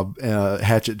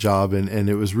hatchet job. And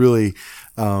it was really,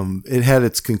 it had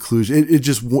its conclusion.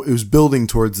 It was building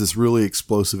towards this really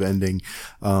explosive ending,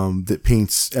 that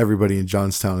paints everybody in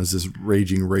Johnstown as this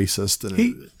raging racist. And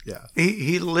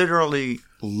he literally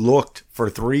looked for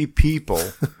three people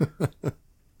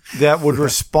that would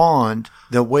respond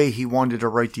the way he wanted to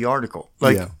write the article.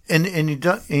 And he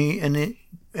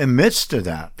admits to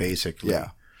that, basically. Yeah.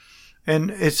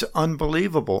 And it's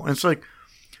unbelievable. And it's like,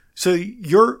 so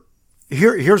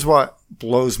here's what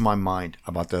blows my mind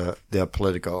about the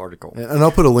Politico article. And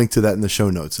I'll put a link to that in the show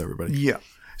notes, everybody. Yeah.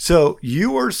 So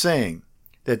you are saying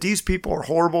that these people are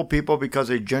horrible people because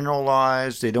they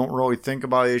generalize, they don't really think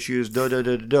about issues,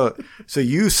 So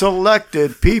you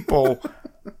selected people...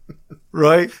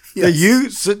 right?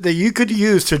 Yes. That you could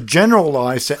use to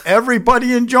generalize to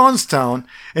everybody in Johnstown.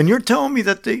 And you're telling me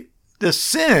that the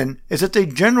sin is that they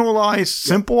generalize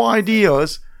simple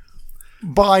ideas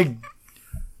by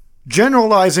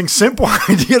generalizing simple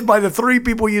ideas by the three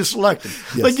people you selected.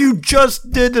 Yes. Like you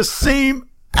just did the same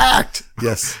act.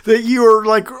 Yes. That you were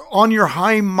like on your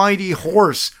high mighty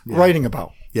horse writing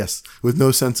about. Yes, with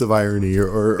no sense of irony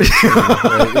or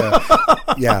right?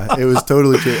 Yeah, it was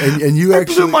totally true. And you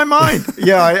actually blew my mind.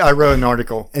 Yeah, I wrote an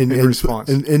article in response.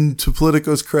 And to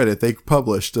Politico's credit, they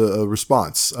published a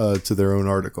response to their own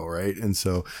article, right? And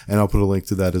I'll put a link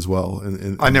to that as well.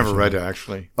 I never read it,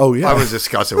 actually. Oh, yeah. I was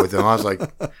discussing it with them. I was like,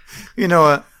 you know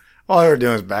what? All they're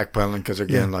doing is backpedaling because they're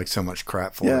getting like so much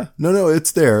crap for it. No,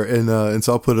 it's there. And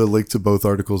so I'll put a link to both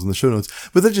articles in the show notes.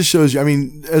 But that just shows you, I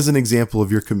mean, as an example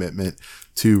of your commitment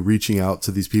to reaching out to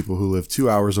these people who live 2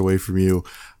 hours away from you,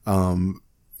 and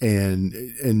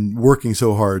working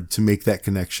so hard to make that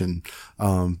connection.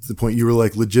 The point you were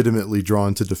like legitimately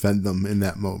drawn to defend them in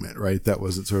that moment, right? That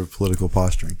wasn't sort of political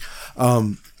posturing.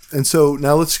 And so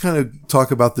now let's kind of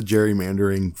talk about the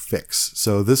gerrymandering fix.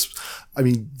 So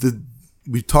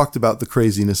we talked about the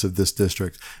craziness of this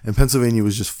district, and Pennsylvania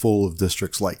was just full of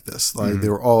districts like this. Like they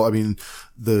were all,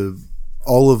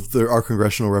 our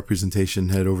congressional representation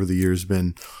had over the years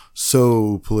been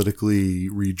so politically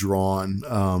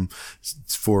redrawn,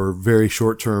 for very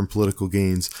short-term political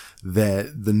gains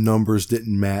that the numbers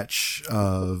didn't match,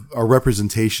 our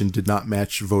representation did not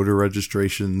match voter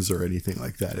registrations or anything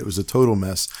like that. It was a total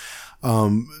mess.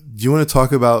 Do you want to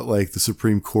talk about like the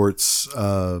Supreme Court's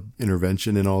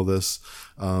intervention in all this?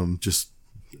 Just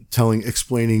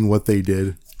explaining what they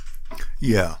did.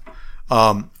 Yeah.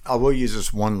 I will use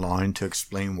this one line to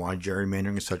explain why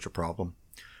gerrymandering is such a problem,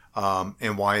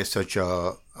 and why it's such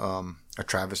a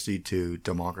travesty to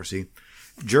democracy.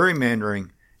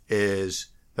 Gerrymandering is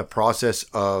the process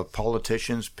of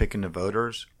politicians picking the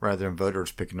voters rather than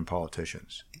voters picking the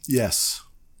politicians. Yes.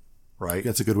 Right?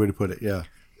 That's a good way to put it, yeah.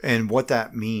 And what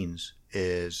that means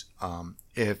is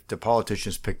if the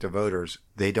politicians pick the voters,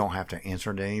 they don't have to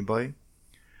answer to anybody.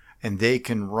 And they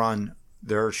can run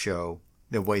their show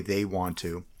the way they want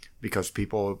to because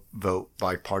people vote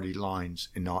by party lines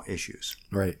and not issues.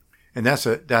 Right. And that's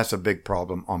a big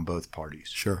problem on both parties.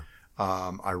 Sure.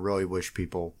 I really wish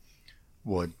people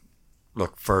would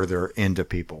look further into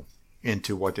people,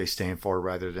 into what they stand for,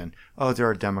 rather than, oh,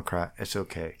 they're a Democrat, it's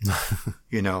okay.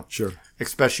 Sure.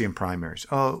 Especially in primaries.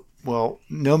 Oh, well,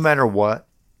 no matter what,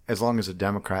 as long as the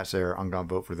Democrat's there, I'm going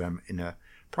to vote for them in the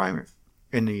primary,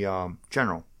 in the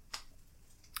general.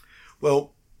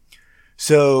 Well,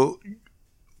 so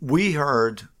we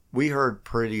heard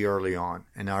pretty early on,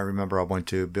 and I remember I went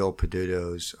to Bill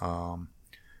Peduto's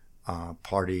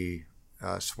party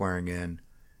swearing in,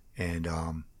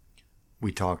 and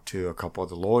we talked to a couple of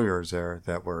the lawyers there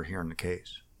that were hearing the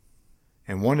case,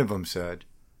 and one of them said,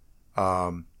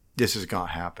 "This is going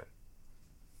to happen."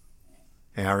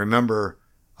 And I remember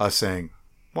us saying,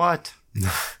 "What?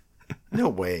 No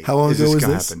way. How long ago was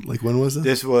this? Happen? Like, when was it?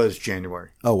 This was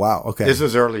January. Oh, wow. Okay. This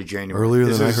was early January. Earlier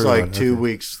this than I is heard like about it. 2 Okay.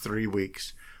 weeks, 3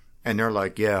 weeks. And they're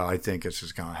like, yeah, I think this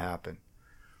is going to happen.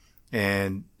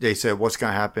 And they said, what's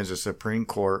going to happen is the Supreme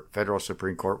Court, federal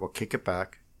Supreme Court, will kick it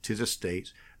back to the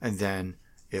states, and then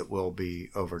it will be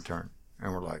overturned.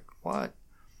 And we're like, what?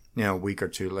 A week or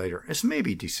two later. It's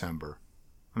maybe December.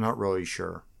 I'm not really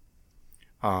sure.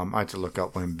 I had to look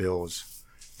up when Bill's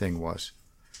thing was.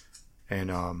 And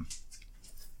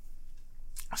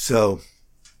so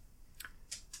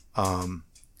I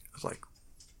was like,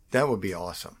 that would be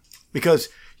awesome. Because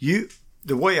the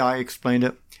way I explained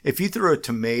it, if you threw a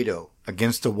tomato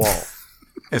against the wall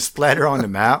and splattered on the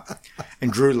map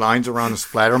and drew lines around the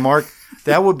splatter mark,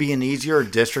 that would be an easier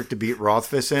district to beat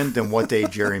Rothfuss in than what they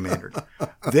gerrymandered.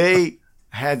 They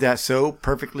had that so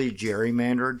perfectly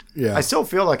gerrymandered. Yeah. I still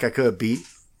feel like I could have beat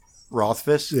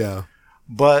Rothfuss. Yeah.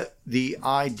 But the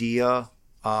idea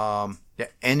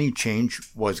that any change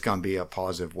was going to be a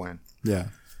positive win. Yeah.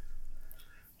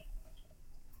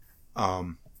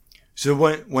 So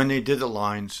when they did the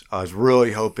lines, I was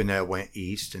really hoping that it went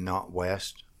east and not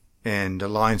west. And the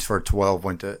lines for 12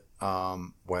 went to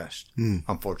west,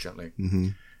 unfortunately. Mm-hmm.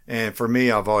 And for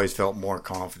me, I've always felt more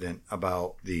confident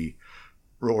about the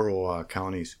rural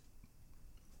counties.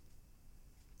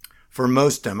 For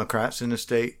most Democrats in the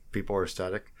state, people are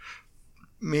ecstatic.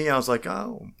 Me, I was like,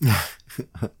 oh.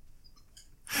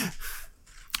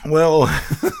 Well,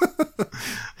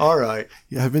 all right.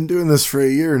 Yeah, I've been doing this for a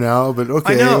year now, but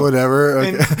okay, I know. whatever.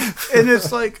 Okay. And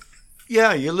it's like,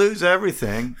 yeah, you lose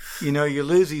everything. You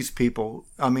lose these people.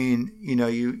 I mean,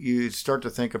 you start to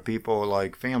think of people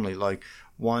like family, like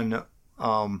one,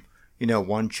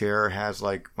 one chair has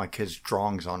like my kid's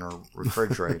drawings on her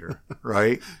refrigerator,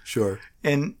 right? Sure.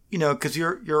 And, because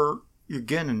you're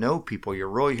getting to know people, you're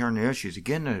really hearing the issues, you're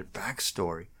getting a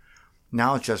backstory.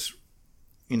 Now it's just,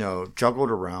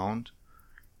 juggled around.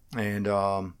 And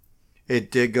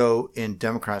it did go in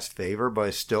Democrats' favor, but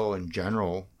it's still in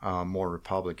general more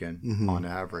Republican on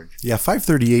average. Yeah,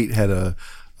 538 had an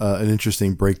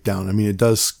interesting breakdown. I mean,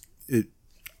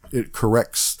 it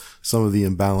corrects some of the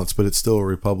imbalance, but it's still a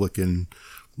Republican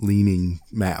leaning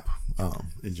map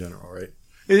in general, right?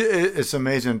 It's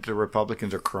amazing that the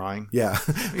Republicans are crying. Yeah.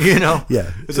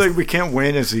 Yeah. It's like we can't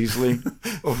win as easily.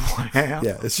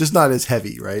 Yeah, it's just not as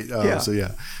heavy, right? Yeah. So,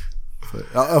 yeah. But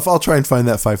I'll try and find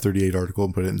that 538 article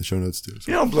and put it in the show notes, too.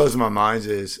 So. What blows my mind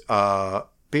is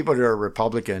people that are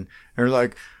Republican are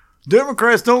like,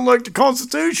 Democrats don't like the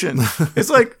Constitution. It's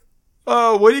like,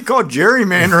 what do you call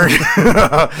gerrymandering?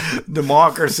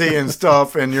 Democracy and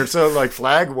stuff, and you're so like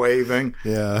flag waving.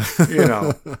 Yeah.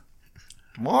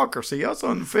 Democracy, that's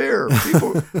unfair.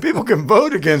 People can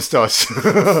vote against us.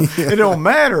 It don't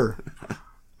matter.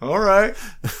 All right.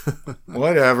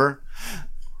 Whatever.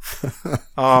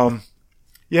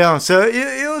 Yeah, so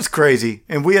it was crazy.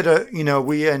 And we had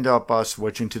we end up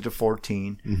switching to the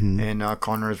 14, and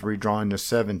Connor is redrawing to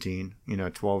 17.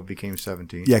 12 became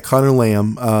 17. Yeah, Connor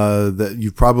Lamb, that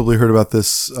you've probably heard about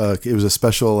this. It was a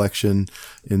special election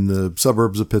in the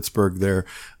suburbs of Pittsburgh there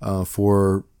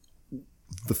for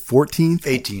the 14th?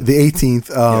 18th. The 18th.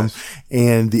 Yes.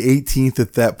 And the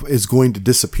 18th that is going to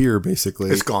disappear,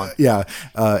 basically. It's gone. Yeah.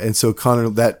 And so Connor,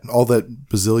 all that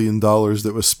bazillion dollars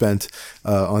that was spent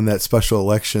on that special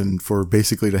election for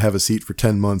basically to have a seat for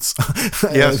 10 months.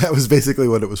 Yes. That was basically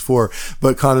what it was for.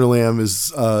 But Connor Lamb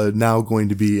is now going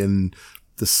to be in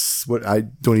this, what I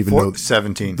don't even know.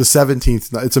 17. The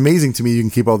 17th. It's amazing to me you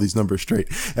can keep all these numbers straight,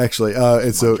 actually.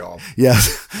 And so, job. yeah.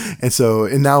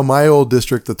 And now my old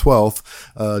district, the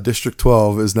 12th, District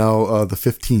 12 is now the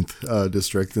 15th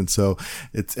district. And so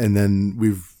and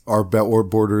then our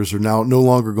borders are now no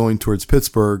longer going towards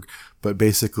Pittsburgh, but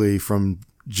basically from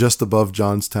just above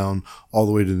Johnstown all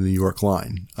the way to the New York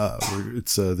line.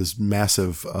 It's this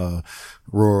massive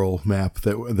rural map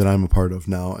that I'm a part of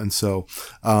now. And so,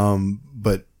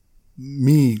 but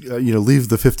leave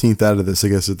the 15th out of this, I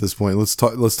guess, at this point. Let's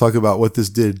talk about what this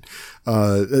did.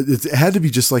 It had to be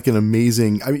just like an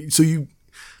amazing, I mean, so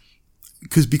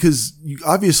because you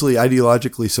obviously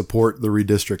ideologically support the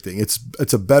redistricting.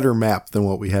 It's a better map than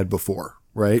what we had before,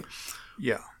 right?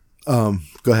 Yeah. Go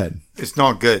ahead. It's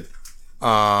not good.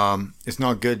 It's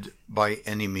not good by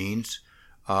any means.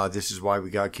 This is why we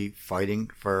got to keep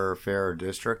fighting for fairer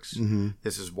districts. Mm-hmm.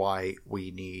 This is why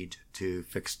we need to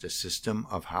fix the system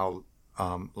of how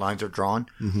lines are drawn.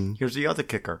 Mm-hmm. Here's the other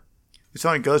kicker. It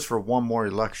only goes for one more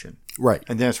election. Right.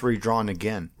 And then it's redrawn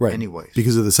again. Right. Anyways.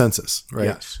 Because of the census, right?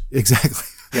 Yes. Exactly.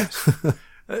 Yes.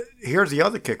 Here's the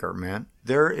other kicker, man.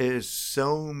 There is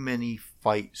so many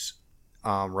fights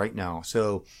right now.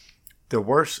 So the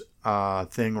worst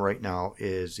thing right now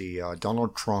is the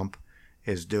Donald Trump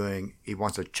is doing, he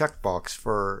wants a checkbox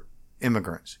for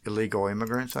immigrants, illegal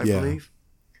immigrants, I believe.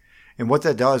 And what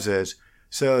that does is,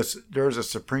 there's a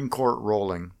Supreme Court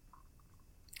ruling,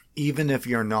 even if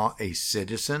you're not a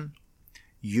citizen,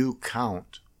 you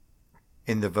count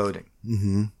in the voting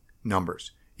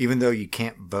numbers, even though you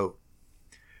can't vote.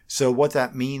 So what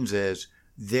that means is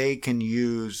they can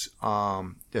use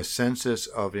the census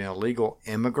of an illegal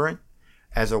immigrant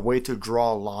as a way to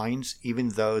draw lines, even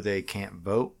though they can't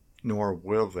vote, nor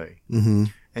will they. Mm-hmm.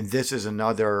 And this is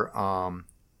another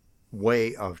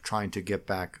way of trying to get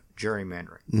back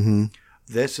gerrymandering. Mm-hmm.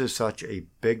 This is such a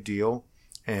big deal,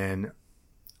 and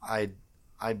I'd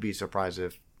be surprised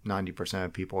if 90%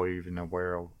 of people are even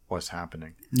aware of what's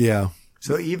happening. Yeah.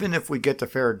 So even if we get the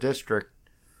fair district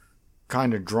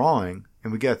kind of drawing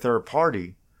and we get a third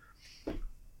party,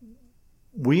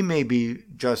 we may be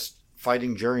just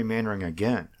fighting gerrymandering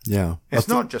again. Yeah. It's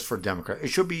not just for Democrats. It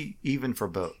should be even for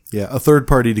both. Yeah. A third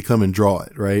party to come and draw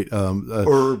it, right?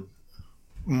 Or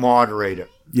moderate it.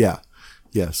 Yeah.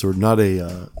 Yeah. So not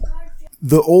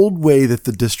the old way that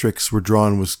the districts were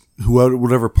drawn was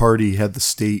whatever party had the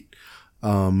state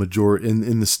majority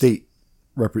in the state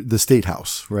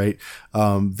house, right?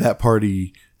 That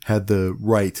party had the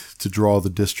right to draw the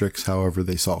districts however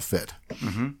they saw fit,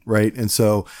 right? And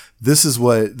so this is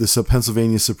what the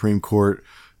Pennsylvania Supreme Court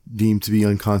deemed to be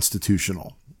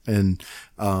unconstitutional. And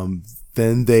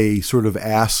then they sort of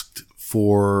asked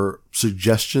for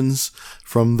suggestions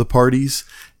from the parties,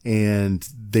 and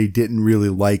they didn't really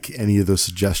like any of those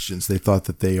suggestions. They thought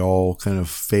that they all kind of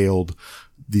failed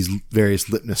these various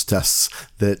litmus tests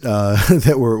that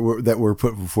that were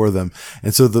put before them.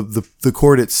 And so the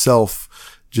court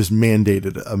itself just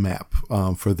mandated a map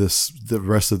for the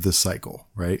rest of this cycle,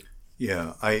 right?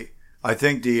 Yeah, I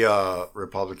think the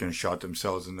Republicans shot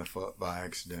themselves in the foot by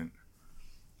accident.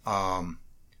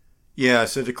 Yeah,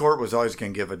 so the court was always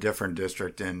going to give a different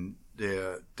district than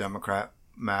the Democrat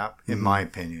map, in my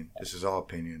opinion. This is all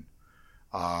opinion,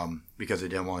 because they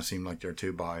didn't want to seem like they're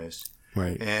too biased.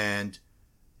 Right. And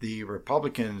the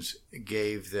Republicans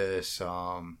gave this,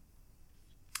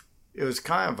 it was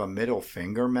kind of a middle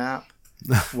finger map,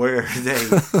 where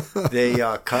they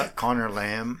cut Connor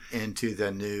Lamb into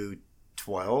the new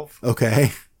 12.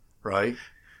 Okay. Right?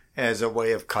 As a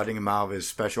way of cutting him out of his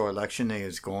special election that he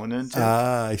was going into.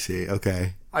 Ah, I see.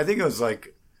 Okay. I think it was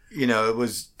like, it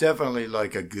was definitely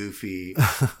like a goofy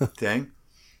thing.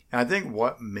 And I think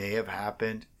what may have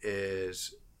happened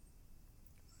is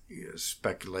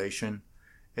speculation.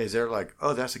 Is they're like,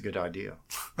 oh, that's a good idea.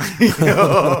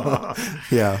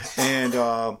 Yeah.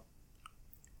 And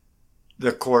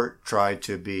the court tried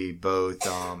to be both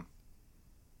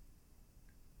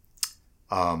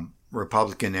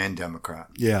Republican and Democrat.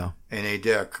 Yeah. And they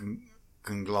did a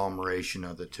conglomeration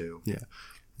of the two. Yeah.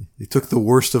 They took the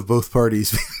worst of both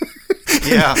parties.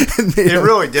 Yeah. It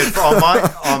really did.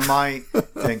 On my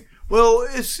thing. Well,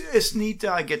 it's neat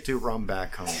that I get to run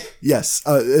back home. Yes,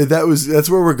 that's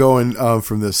where we're going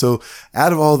from this. So,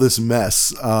 out of all this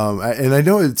mess, and I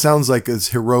know it sounds like this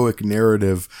heroic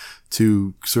narrative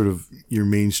to sort of your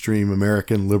mainstream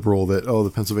American liberal that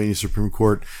the Pennsylvania Supreme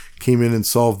Court came in and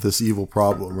solved this evil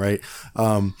problem, right?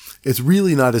 It's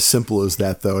really not as simple as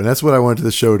that, though, and that's what I wanted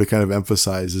the show to kind of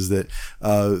emphasize is that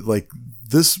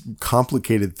this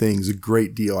complicated thing's a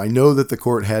great deal. I know that the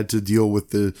court had to deal with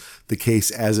the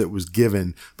case as it was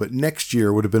given, but next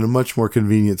year would have been a much more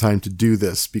convenient time to do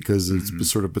this because it's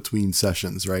sort of between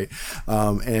sessions, right?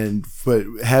 But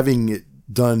having it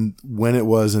done when it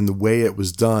was and the way it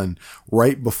was done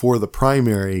right before the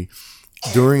primary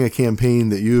during a campaign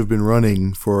that you have been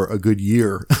running for a good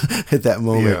year at that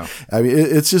moment. Yeah. I mean,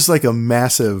 it's just like a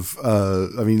massive,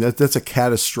 that's a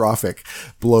catastrophic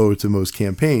blow to most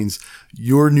campaigns.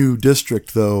 Your new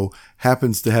district, though,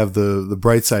 happens to have the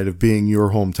bright side of being your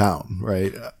hometown,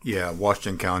 right? Yeah,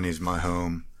 Washington County is my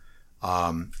home.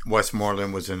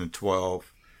 Westmoreland was in the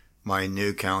 12. My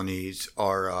new counties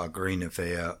are Greene and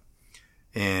Fayette.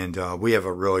 And we have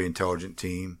a really intelligent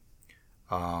team.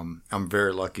 I'm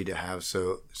very lucky to have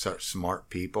such smart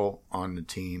people on the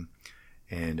team.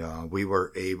 And we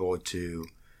were able to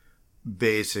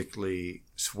basically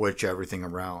switch everything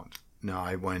around.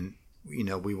 Now,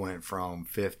 we went from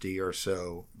 50 or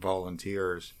so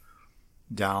volunteers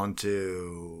down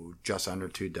to just under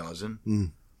 2 dozen.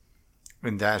 Mm.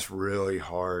 And that's really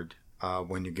hard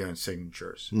when you're getting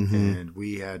signatures. Mm-hmm. And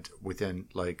we had, within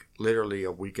like literally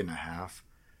a week and a half,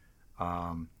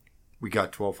 we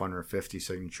got 1,250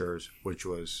 signatures, which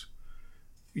was,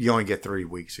 you only get 3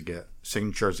 weeks to get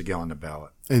signatures to get on the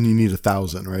ballot. And you need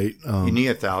 1,000, right? You need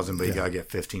 1,000, but you got to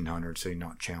get 1,500 so you're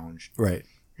not challenged. Right.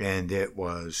 And it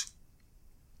was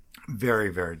very,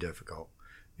 very difficult.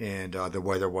 And the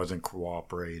weather wasn't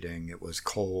cooperating. It was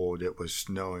cold. It was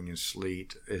snowing and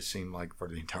sleet. It seemed like for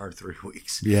the entire 3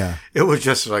 weeks. Yeah. It was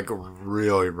just like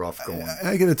really rough going.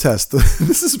 I can attest.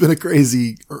 This has been a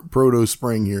crazy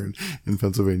proto-spring here in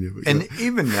Pennsylvania. And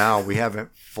even now, we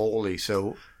haven't fully.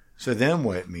 So then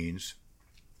what it means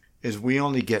is we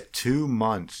only get 2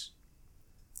 months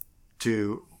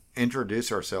to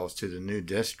introduce ourselves to the new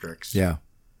districts. Yeah.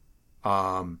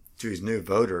 To these new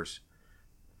voters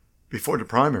before the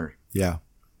primary. Yeah.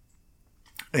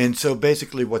 And so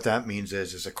basically what that means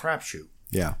is it's a crapshoot.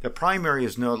 Yeah. The primary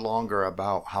is no longer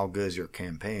about how good is your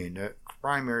campaign. The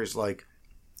primary is like,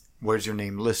 where's your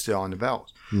name listed on the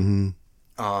ballots?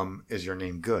 Mm-hmm. Is your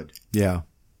name good? Yeah.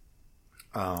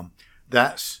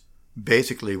 That's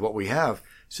basically what we have.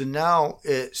 So now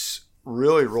it's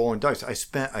really rolling dice. I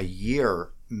spent a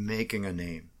year making a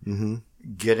name, mm-hmm.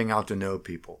 getting out to know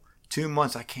people. 2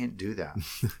 months, I can't do that.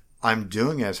 I'm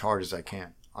doing it as hard as I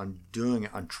can. I'm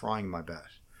trying my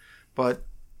best. But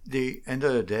the end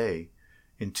of the day,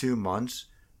 in 2 months,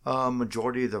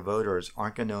 majority of the voters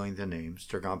aren't going to know any of the names.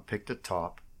 They're going to pick the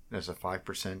top. There's a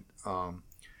 5%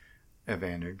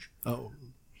 advantage. Oh.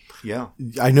 Yeah.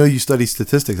 I know you study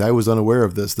statistics. I was unaware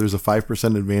of this. There's a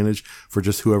 5% advantage for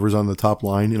just whoever's on the top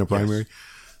line in a primary.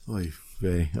 Yes.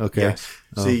 Okay. Yes.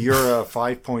 See, you're a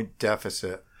 5-point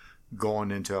deficit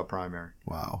going into a primary.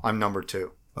 Wow. I'm number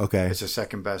 2. Okay. It's the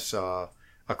second best.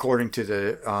 According to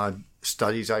the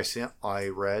studies I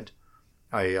read,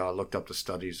 I looked up the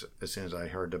studies as soon as I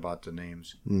heard about the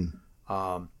names. Mm.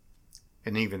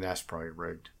 And even that's probably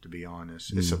rigged, to be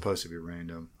honest. It's supposed to be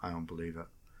random. I don't believe it.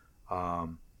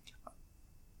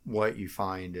 What you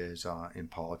find is in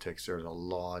politics, there's a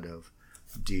lot of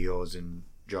deals and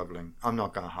juggling. I'm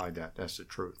not going to hide that. That's the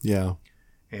truth. Yeah.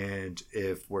 And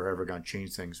if we're ever going to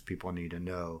change things, people need to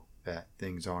know that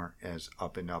things aren't as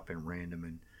up and random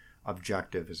and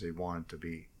objective as they want it to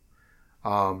be.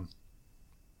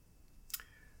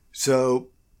 So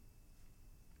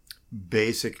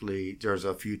basically, there's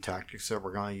a few tactics that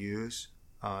we're going to use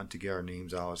to get our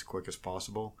names out as quick as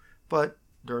possible. But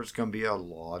there's going to be a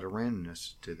lot of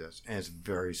randomness to this. And it's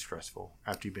very stressful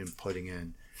after you've been putting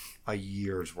in a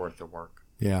year's worth of work.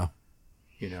 Yeah.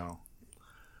 You know?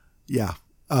 Yeah.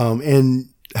 And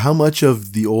how much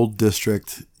of the old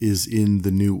district is in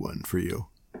the new one for you?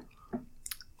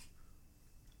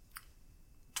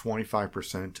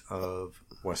 25% of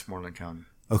Westmoreland County.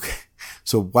 Okay.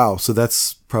 So, wow. So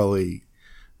that's probably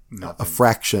nothing. A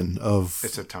fraction of...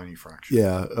 It's a tiny fraction.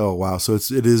 Yeah. Oh, wow. So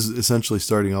it is essentially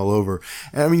starting all over.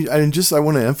 And I mean, I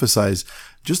want to emphasize,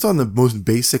 just on the most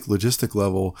basic logistic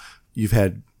level, you've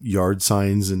had yard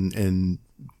signs and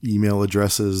email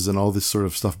addresses and all this sort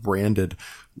of stuff branded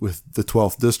with the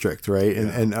 12th district, right? Yeah.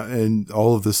 And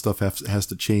all of this stuff has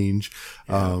to change.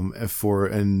 Yeah.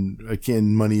 And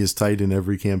again, money is tight in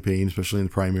every campaign, especially in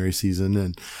the primary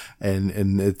season.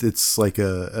 And it's like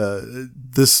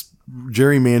this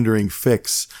gerrymandering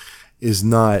fix is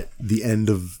not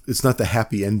it's not the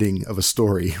happy ending of a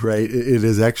story, right? It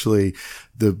is actually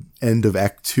the end of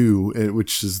Act 2,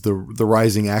 which is the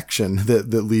rising action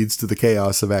that leads to the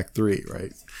chaos of Act 3,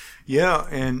 right? Yeah,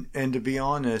 and to be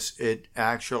honest, it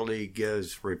actually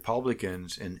gives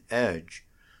Republicans an edge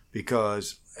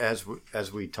because, as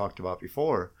we talked about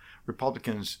before,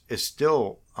 Republicans is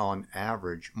still, on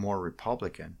average, more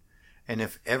Republican. And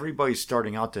if everybody's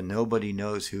starting out that nobody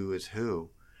knows who is who,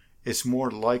 it's more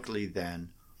likely then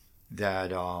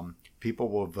that people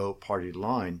will vote party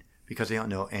line because they don't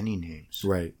know any names.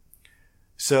 Right.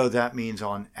 So that means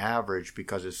on average,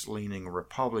 because it's leaning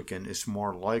Republican, it's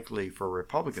more likely for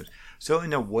Republicans. So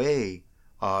in a way,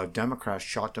 Democrats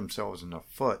shot themselves in the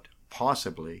foot,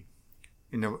 possibly,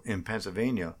 in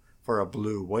Pennsylvania for a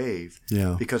blue wave.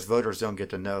 Yeah. Because voters don't get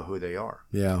to know who they are.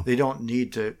 Yeah. They don't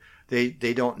need to.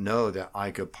 they don't know that I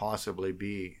could possibly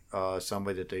be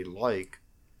somebody that they like,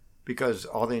 because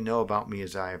all they know about me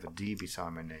is I have a D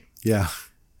beside my name. Yeah.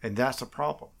 And that's a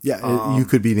problem. Yeah. You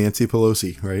could be Nancy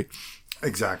Pelosi, right?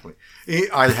 Exactly.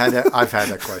 I've had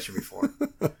that question before.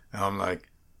 And I'm like,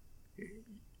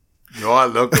 I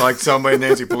look like somebody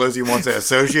Nancy Pelosi wants to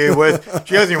associate with.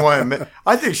 She doesn't even want to admit.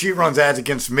 I think she runs ads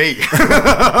against me.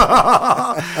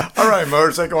 I ride a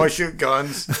motorcycle. I shoot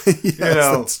guns. Yes,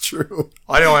 that's true.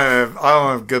 I don't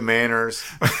have good manners.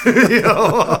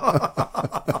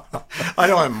 I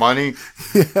don't have money.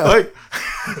 Yeah.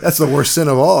 That's the worst sin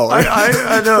of all.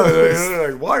 I know.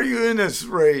 Like, why are you in this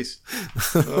race?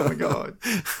 Oh my God.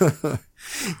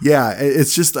 Yeah,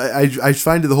 it's just I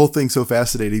find the whole thing so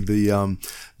fascinating. The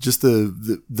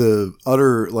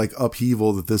utter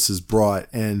upheaval that this has brought,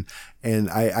 and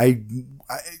I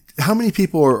how many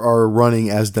people are running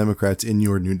as Democrats in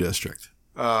your new district?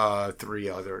 3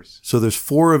 others. So there's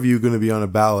 4 of you going to be on a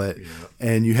ballot,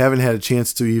 and you haven't had a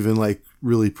chance to even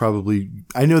really probably.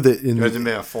 I know that there hasn't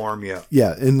been a forum yet.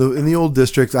 Yeah, in the old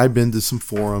district, I've been to some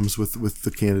forums with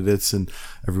the candidates, and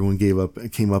everyone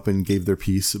came up and gave their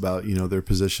piece about their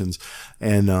positions,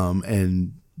 and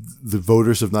the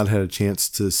voters have not had a chance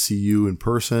to see you in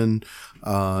person,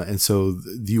 and so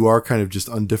you are kind of just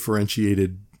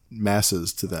undifferentiated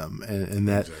masses to them, and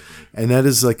that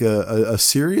is like a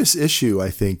serious issue, I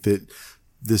think, that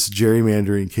this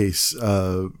gerrymandering case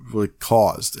really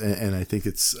caused, and I think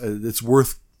it's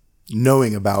worth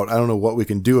knowing about. I don't know what we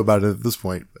can do about it at this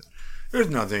point, but there's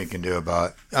nothing you can do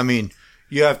about it. I mean,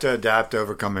 you have to adapt,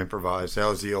 overcome, improvise. That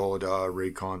was the old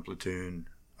recon platoon,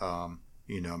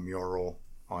 mural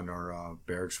on our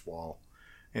barracks wall,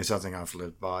 and something I've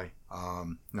lived by.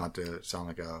 Not to sound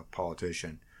like a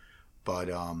politician, but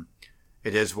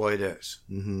it is what it is.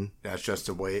 Mm-hmm. That's just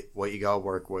the way what you got to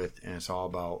work with, and it's all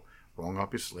about rolling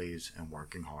up your sleeves and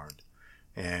working hard.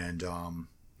 And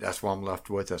that's what I'm left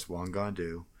with. That's what I'm going to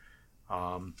do.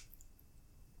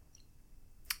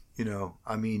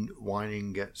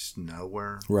 Whining gets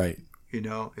nowhere. Right.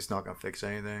 It's not going to fix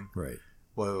anything. Right.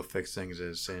 What will fix things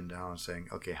is sitting down and saying,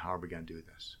 okay, how are we going to do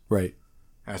this? Right.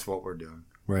 That's what we're doing.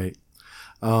 Right.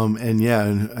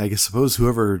 And I suppose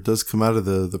whoever does come out of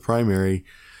the primary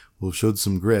will have showed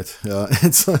some grit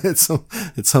at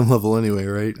some level anyway,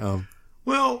 right?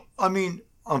 Well,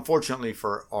 unfortunately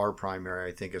for our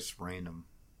primary, I think it's random.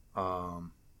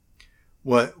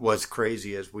 What's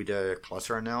crazy is we did a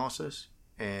cluster analysis,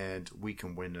 and we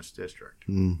can win this district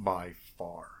by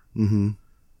far. Mm-hmm.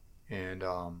 And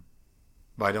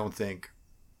but I don't think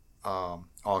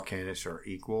all candidates are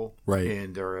equal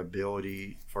in their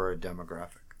ability for a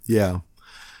demographic. Yeah.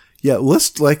 Yeah.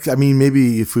 Let's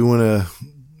maybe if we want to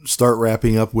start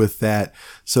wrapping up with that.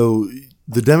 So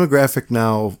the demographic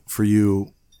now for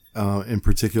you in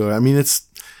particular, it's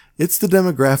the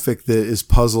demographic that is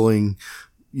puzzling,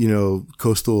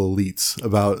 coastal elites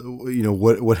about,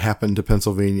 what happened to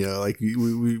Pennsylvania. Like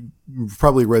we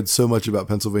probably read so much about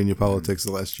Pennsylvania politics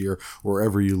the last year,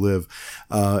 wherever you live.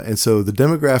 And so the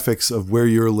demographics of where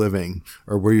you're living,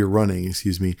 or where you're running,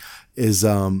 is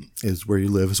where you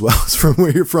live, as well as from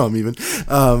where you're from even.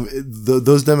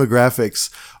 Those demographics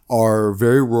are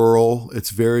very rural. It's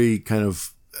very kind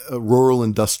of rural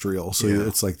industrial. So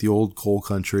it's like the old coal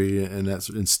country, and that's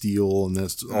in steel, and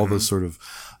that's all those sort of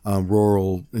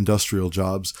rural industrial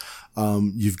jobs.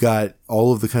 You've got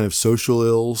all of the kind of social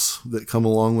ills that come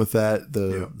along with that.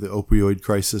 The opioid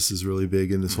crisis is really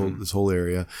big in this whole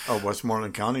area. Oh,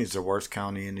 Westmoreland County is the worst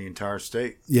county in the entire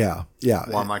state. Yeah.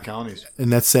 One of my counties,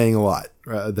 and that's saying a lot.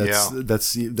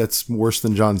 That's worse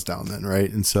than Johnstown, then,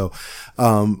 right? And so,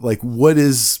 what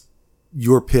is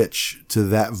your pitch to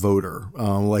that voter?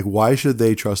 Why should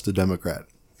they trust a Democrat?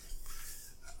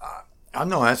 I'm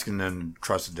not asking them to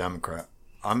trust a Democrat.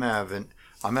 I'm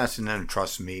asking them to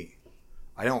trust me.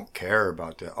 I don't care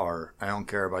about the R. I don't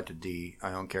care about the D.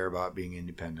 I don't care about being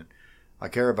independent. I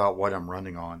care about what I'm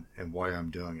running on and why I'm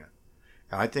doing it.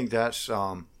 And I think that's,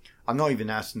 I'm not even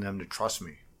asking them to trust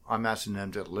me. I'm asking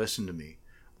them to listen to me.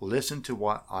 Listen to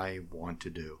what I want to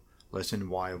do. Listen to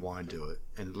why I want to do it,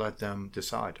 and let them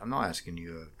decide. I'm not asking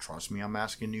you to trust me. I'm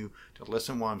asking you to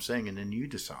listen to what I'm saying, and then you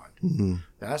decide. Mm-hmm.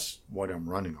 That's what I'm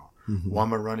running on. Mm-hmm. What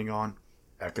am I running on?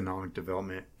 Economic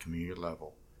development, community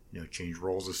level. Change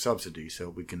roles of subsidy so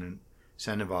we can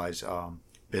incentivize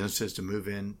businesses to move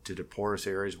into the poorest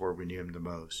areas where we need them the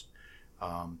most.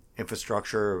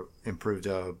 Infrastructure, improved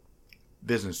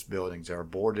business buildings that are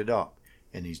boarded up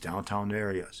in these downtown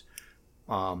areas.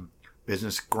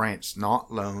 Business grants,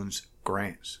 not loans,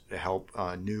 grants to help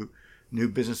new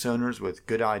business owners with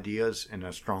good ideas and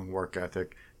a strong work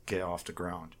ethic get off the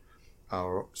ground.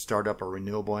 Start up a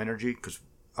renewable energy, because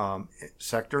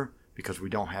sector because we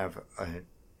don't have an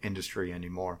industry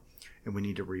anymore, and we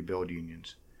need to rebuild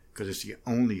unions because it's the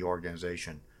only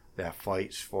organization that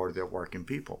fights for the working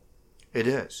people. It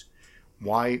is.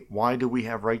 Why do we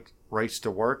have rights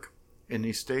to work in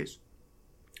these states?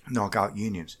 Knock out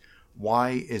unions.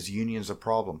 Why is unions a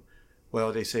problem?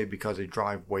 Well, they say because they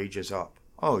drive wages up.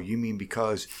 Oh, you mean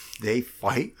because they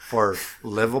fight for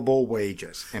livable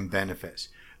wages and benefits?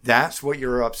 That's what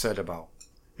you're upset about,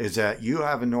 is that you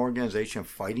have an organization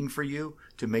fighting for you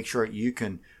to make sure you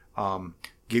can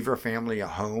give your family a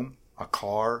home, a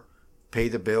car, pay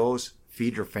the bills,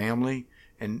 feed your family,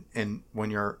 and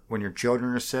when your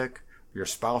children are sick, your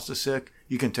spouse is sick,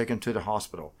 you can take them to the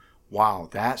hospital. Wow,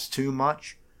 that's too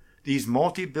much? These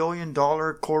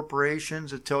multi-billion-dollar corporations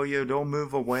that tell you don't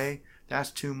move away, that's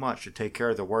too much to take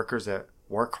care of the workers that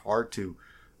work hard to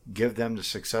give them the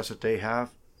success that they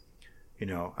have.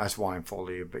 That's why I'm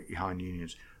fully behind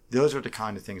unions. Those are the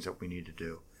kind of things that we need to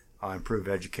do. Improve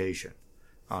education.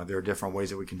 There are different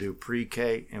ways that we can do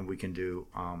pre-K, and we can do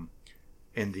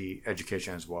in the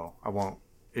education as well. I won't,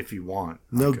 if you want.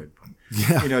 No, I could.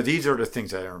 yeah. These are the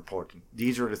things that are important.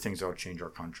 These are the things that will change our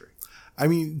country. I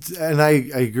mean, and I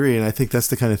agree, and I think that's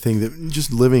the kind of thing that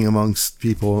just living amongst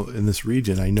people in this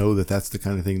region, I know that that's the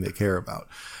kind of thing they care about.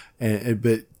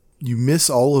 But you miss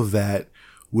all of that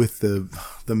with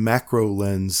the macro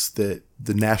lens that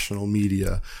the national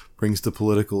media brings to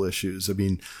political issues. I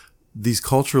mean, these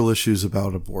cultural issues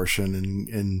about abortion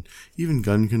and even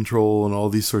gun control and all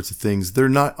these sorts of things, they're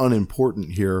not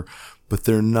unimportant here, but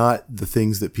they're not the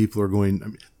things that people are going. I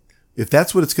mean, if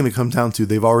that's what it's going to come down to,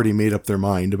 they've already made up their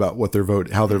mind about what they're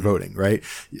voting, how they're voting, right?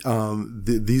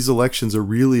 These elections are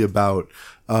really about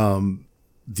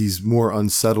these more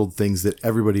unsettled things that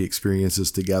everybody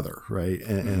experiences together, right?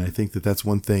 And I think that that's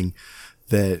one thing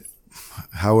that,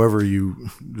 however you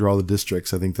draw the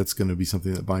districts, I think that's going to be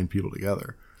something that binds people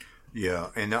together. Yeah,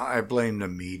 and I blame the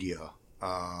media.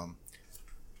 I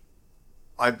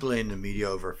blame the media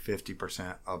over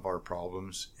 50% of our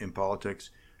problems in politics,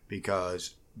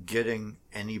 because getting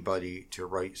anybody to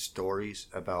write stories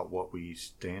about what we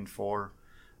stand for,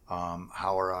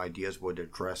 how our ideas would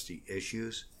address the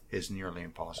issues, is nearly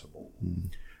impossible.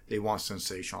 They want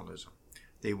sensationalism.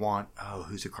 They want,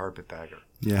 who's a carpetbagger?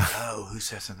 Yeah. Oh, who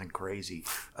said something crazy?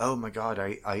 Oh my God,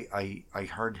 I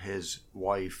heard his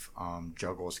wife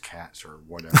juggles cats or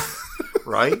whatever,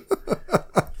 right?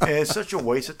 And it's such a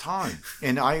waste of time.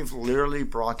 And I've literally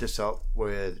brought this up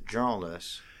with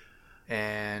journalists,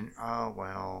 and it's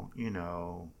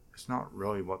not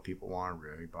really what people want to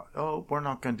read. But we're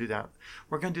not going to do that.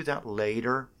 We're going to do that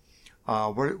later.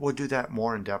 We'll do that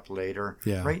more in depth later.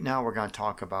 Yeah. Right now, we're going to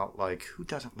talk about who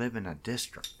doesn't live in a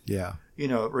district. Yeah.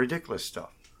 Ridiculous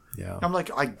stuff. Yeah. I'm like,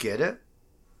 I get it,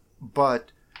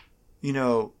 but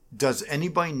does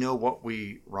anybody know what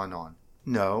we run on?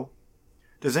 No.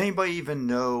 Does anybody even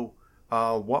know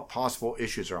what possible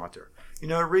issues are out there?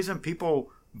 The reason people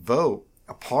vote,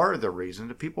 a part of the reason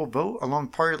that people vote along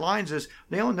party lines, is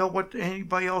they don't know what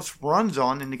anybody else runs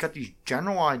on, and they got these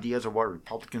general ideas of what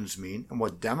Republicans mean and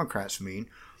what Democrats mean,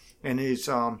 and it's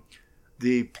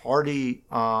the party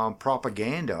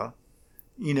propaganda,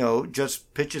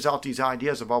 just pitches out these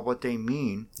ideas about what they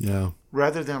mean,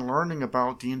 rather than learning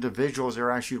about the individuals that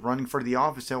are actually running for the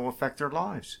office that will affect their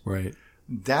lives. Right.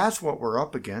 That's what we're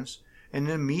up against, and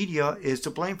the media is to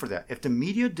blame for that. If the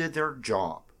media did their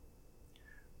job,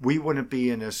 we wouldn't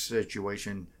be in this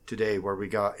situation today where we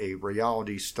got a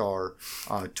reality star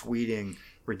tweeting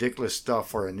ridiculous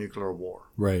stuff for a nuclear war.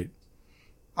 Right.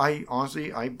 I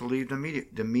believe the media.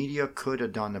 The media could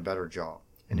have done a better job,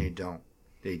 and they don't.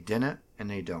 They didn't, and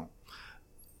they don't.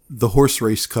 The horse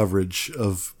race coverage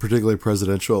of particularly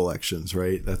presidential elections,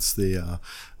 right? That's the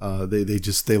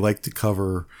they like to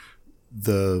cover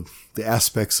the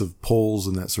aspects of polls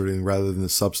and that sort of thing rather than the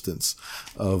substance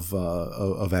of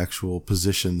actual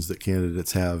positions that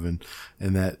candidates have, and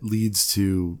that leads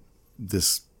to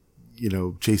this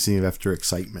chasing after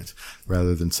excitement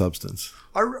rather than substance.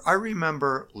 I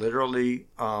remember literally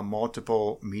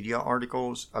multiple media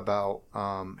articles about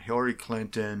Hillary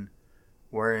Clinton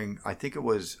wearing, I think it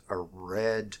was a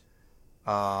red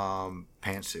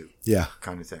pantsuit,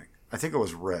 kind of thing. I think it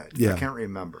was red. I can't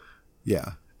remember.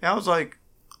 Yeah. And I was like,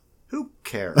 who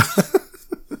cares?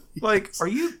 Are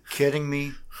you kidding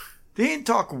me? They didn't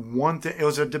talk one thing. It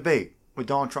was a debate with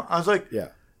Donald Trump. I was like,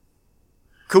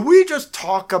 could we just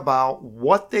talk about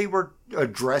what they were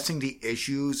addressing, the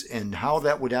issues, and how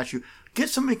that would actually get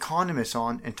some economists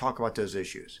on and talk about those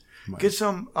issues? Right. Get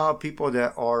some people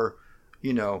that are,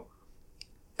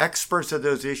 experts of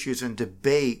those issues and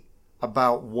debate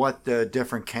about what the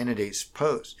different candidates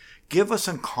pose. Give us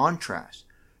some contrast.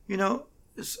 You know,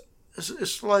 it's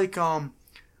like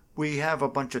we have a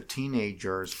bunch of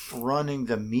teenagers running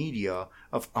the media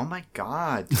of, oh my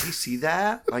God, did you see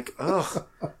that? Like, ugh,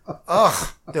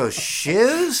 those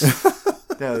shoes,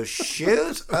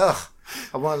 ugh.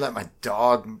 I want to let my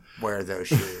dog wear those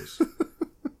shoes.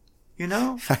 You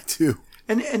know? I do.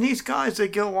 And these guys, they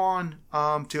go on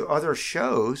to other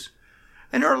shows,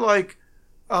 and they're like,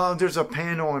 there's a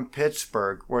panel in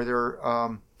Pittsburgh where they're,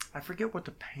 I forget what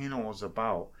the panel is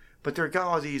about, but they've got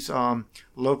all these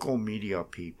local media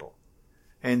people,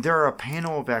 and they're a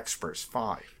panel of experts,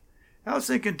 5. And I was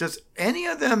thinking, does any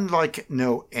of them like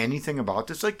know anything about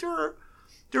this? Like,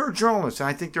 they're journalists, and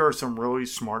I think there are some really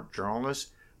smart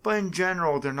journalists, but in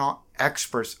general, they're not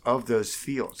experts of those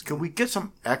fields. Could we get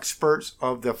some experts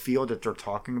of the field that they're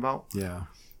talking about? Yeah.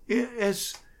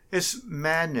 It's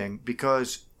maddening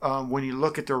because when you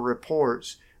look at their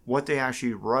reports, what they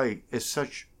actually write is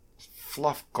such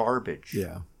fluff garbage.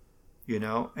 Yeah. You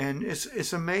know, and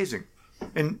it's amazing.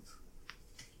 And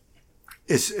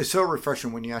it's so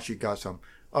refreshing when you actually got some.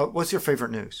 What's your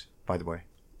favorite news, by the way?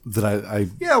 That I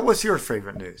Yeah, what's your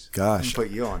favorite news? Gosh. Put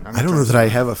you on. I don't know that I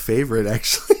have a favorite,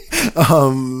 actually.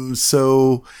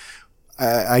 So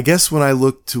I guess when I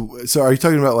look to, so are you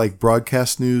talking about like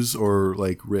broadcast news or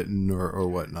like written or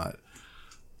whatnot?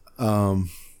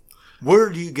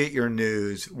 Where do you get your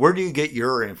news? Where do you get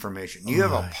your information? You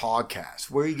have a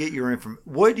podcast. Where do you get your information?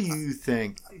 What do you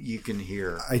think you can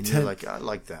hear? I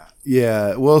like that.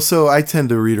 Yeah. Well, so I tend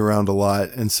to read around a lot.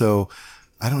 And so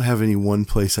I don't have any one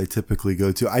place I typically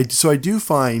go to. So I do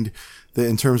find that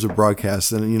in terms of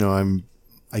broadcasts, and, you know, I'm,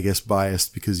 I guess,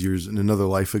 biased because years in another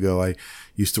life ago, I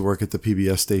used to work at the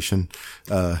PBS station,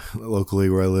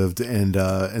 locally where I lived.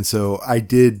 And so I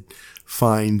did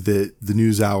find that the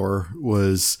NewsHour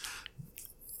was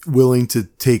willing to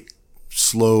take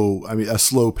a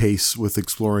slow pace with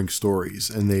exploring stories.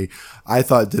 And I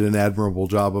thought did an admirable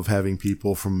job of having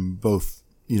people from both,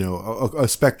 you know, a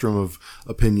spectrum of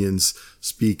opinions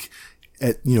speak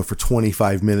at, you know, for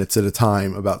 25 minutes at a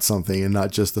time about something and not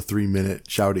just a 3-minute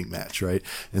shouting match. Right.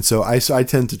 And so I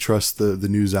tend to trust the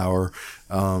NewsHour,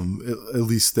 at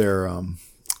least their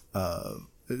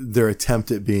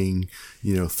attempt at being,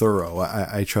 you know, thorough.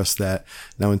 I trust that.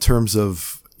 Now, in terms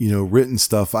of, you know, written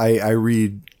stuff, I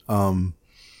read,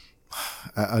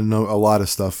 I know a lot of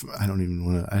stuff. I don't even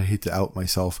want to, I hate to out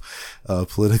myself,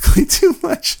 politically too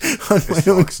much on my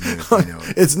own.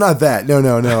 It's not that. No.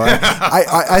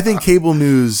 I think cable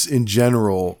news in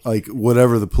general, like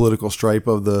whatever the political stripe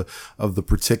of the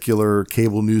particular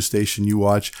cable news station you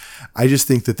watch, I just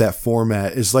think that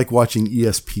format is like watching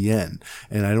ESPN.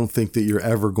 And I don't think that you're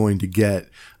ever going to get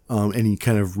any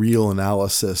kind of real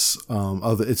analysis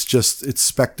of it. It's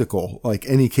spectacle. Like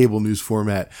any cable news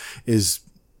format is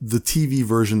the TV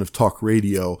version of talk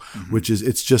radio, which is,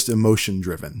 it's just emotion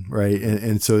driven, right?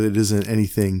 And so it isn't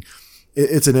anything,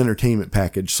 it's an entertainment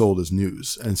package sold as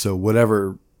news. And so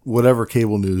whatever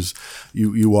cable news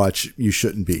you watch, you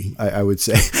shouldn't be, I would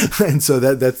say. And so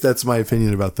that's my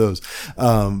opinion about those.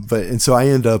 And so I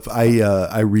end up,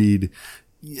 I read,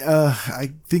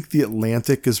 I think the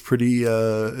Atlantic is pretty,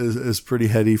 is pretty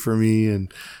heady for me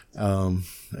and you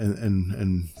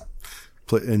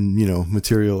know,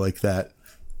 material like that.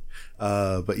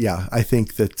 But yeah, I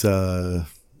think that,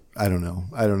 I don't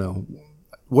know.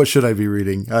 What should I be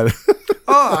reading?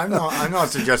 I'm not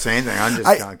suggesting anything. I'm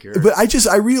just kind of curious. But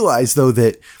I realize though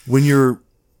that when you're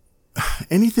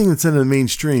anything that's in the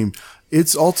mainstream,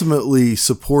 it's ultimately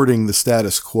supporting the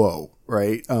status quo,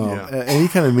 right? Any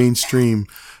kind of mainstream,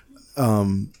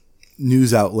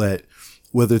 news outlet,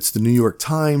 whether it's the New York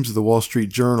Times or the Wall Street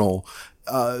Journal,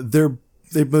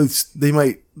 they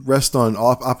might rest on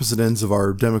opposite ends of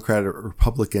our Democratic or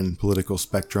Republican political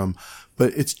spectrum,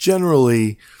 but it's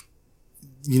generally,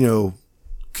 you know,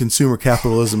 consumer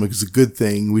capitalism is a good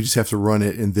thing. We just have to run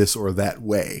it in this or that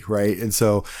way, right? And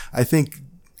so I think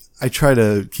I try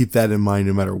to keep that in mind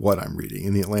no matter what I'm reading.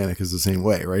 And the Atlantic is the same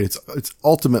way, right? It's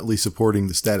ultimately supporting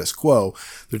the status quo.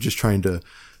 They're just trying to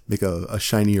make a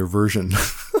shinier version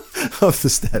of the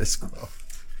status quo.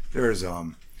 There's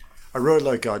I really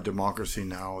like Democracy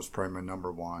Now! Is probably my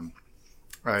number one.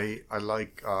 I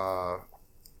like the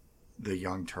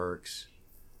Young Turks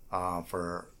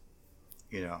for,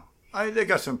 you know, they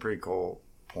got some pretty cool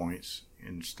points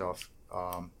and stuff.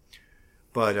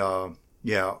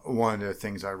 Yeah, one of the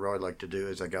things I really like to do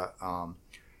is I got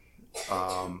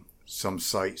some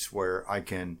sites where I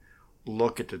can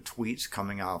look at the tweets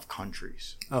coming out of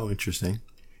countries. Oh, interesting.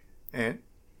 And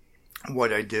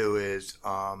what I do is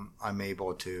I'm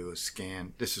able to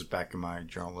scan. This is back in my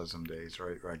journalism days,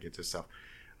 right, where I get this stuff.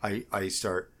 I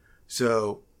start.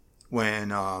 So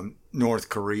when North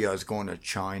Korea is going to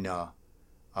China,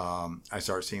 I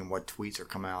start seeing what tweets are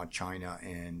coming out of China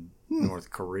and North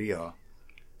Korea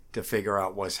to figure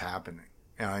out what's happening.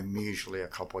 And I'm usually a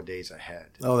couple of days ahead.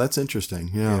 Oh, that's interesting.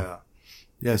 Yeah.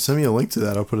 Yeah, send me a link to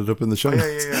that. I'll put it up in the show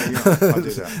notes. Yeah. I'll do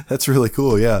that. That's really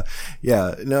cool. Yeah.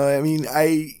 No, I mean,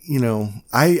 I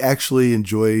actually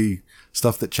enjoy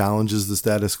stuff that challenges the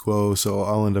status quo. So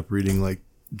I'll end up reading like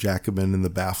Jacobin and the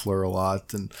Baffler a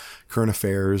lot, and Current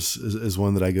Affairs is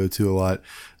one that I go to a lot.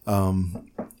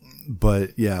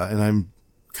 But yeah, and I'm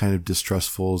kind of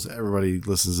distrustful. As everybody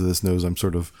listens to this knows I'm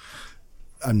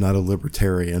not a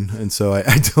libertarian. And so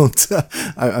I don't,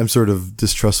 I'm sort of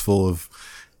distrustful of,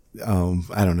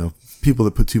 I don't know, people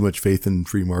that put too much faith in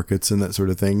free markets and that sort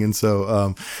of thing. And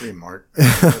so, free market,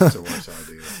 that's the worst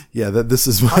idea. Yeah, this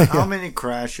is my, how many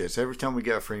crashes? Every time we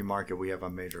get a free market, we have a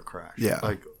major crash. Yeah.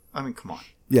 Like, I mean, come on.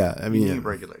 Yeah. I mean, you need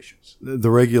regulations. The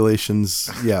regulations.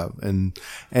 Yeah. And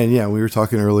yeah, we were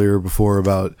talking earlier before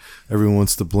about everyone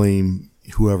wants to blame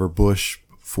whoever Bush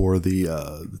for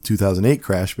the 2008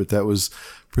 crash, but that was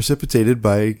precipitated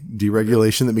by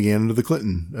deregulation that began under the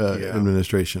Clinton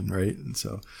administration, right? And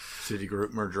so,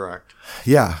 Citigroup Merger Act.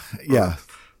 Yeah.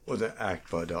 Was an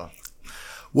act, but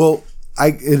well,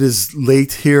 it is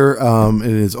late here. It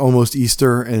is almost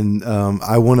Easter, and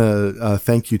I want to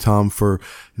thank you, Tom, for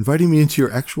inviting me into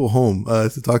your actual home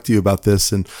to talk to you about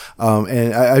this. And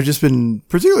I've just been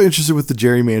particularly interested with the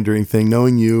gerrymandering thing,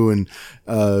 knowing you, and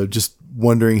just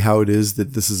wondering how it is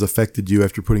that this has affected you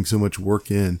after putting so much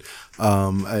work in.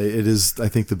 I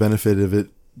think the benefit of it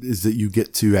is that you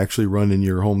get to actually run in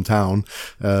your hometown.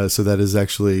 So that is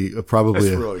actually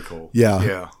probably really cool.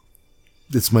 Yeah.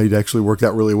 This might actually work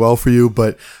out really well for you,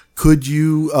 but could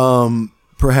you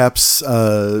perhaps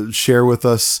share with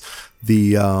us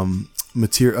the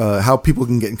material, how people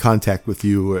can get in contact with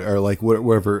you, or like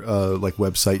whatever like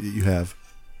website that you have?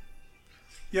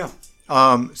 Yeah.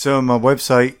 So my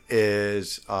website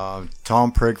is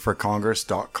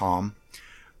tompriggforcongress.com.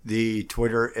 The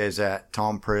Twitter is at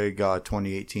Tom Prigg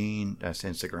 2018. That's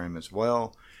Instagram as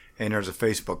well. And there's a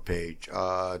Facebook page,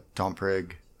 Tom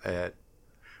Prigg at.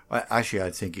 Actually,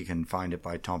 I think you can find it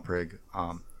by Tom Prigg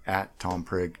at Tom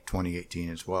Prigg 2018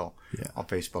 as well on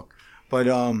Facebook. But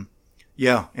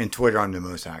yeah, and Twitter I'm the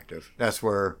most active. That's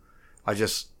where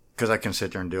because I can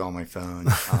sit there and do it on my phone.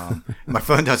 My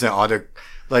phone doesn't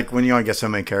like when you only get so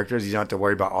many characters, you don't have to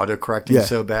worry about auto-correcting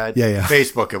so bad. Yeah.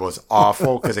 Facebook, it was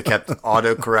awful because it kept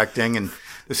auto-correcting, and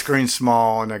the screen's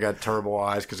small, and I got terrible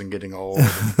eyes because I'm getting old. And,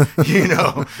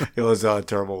 it was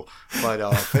terrible. But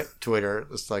Twitter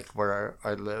is like where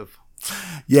I live.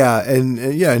 Yeah,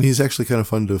 and he's actually kind of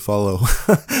fun to follow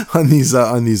on these.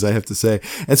 I have to say.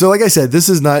 And so, like I said, this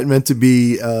is not meant to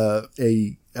be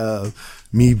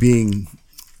me being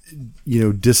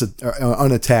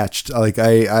unattached. Like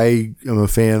I am a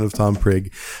fan of Tom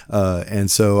Prigg,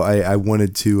 and so I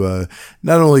wanted to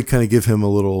not only kind of give him a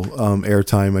little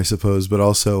airtime, I suppose, but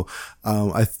also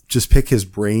I just pick his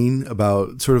brain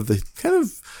about sort of the kind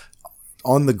of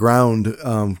on the ground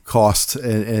cost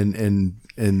and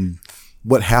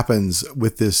what happens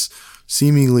with this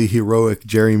seemingly heroic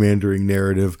gerrymandering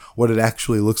narrative, what it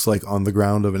actually looks like on the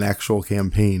ground of an actual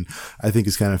campaign, I think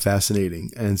is kind of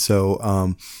fascinating. And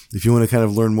so, if you want to kind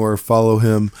of learn more, follow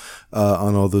him,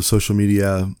 on all the social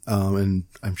media. And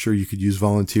I'm sure you could use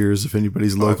volunteers if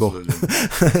anybody's local. And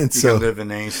you so can live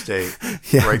in any state,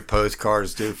 write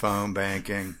postcards, do phone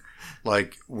banking.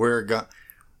 Like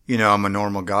I'm a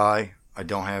normal guy. I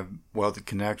don't have wealthy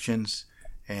connections,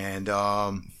 and,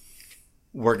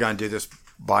 we're going to do this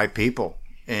by people,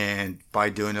 and by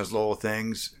doing those little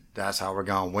things, that's how we're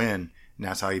going to win, and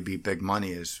that's how you beat big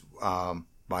money is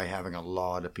by having a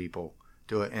lot of people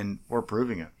do it, and we're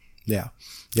proving it. Yeah.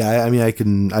 I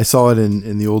mean, I saw it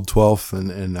in the old 12th,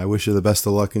 and I wish you the best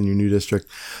of luck in your new district.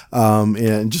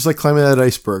 And just like climbing that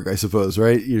iceberg, I suppose,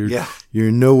 right? You're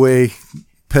in no way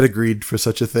pedigreed for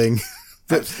such a thing.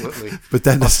 Absolutely. But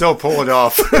then I'll still pull it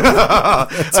off.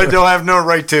 I don't have no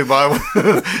right to, but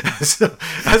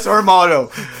that's our motto.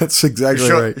 That's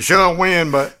exactly right. Shouldn't win,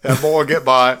 but that boy will get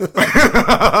by.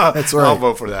 That's right. I'll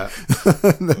vote for that.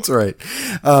 That's right.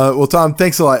 Well, Tom,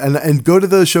 thanks a lot. And go to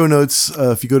the show notes.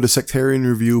 If you go to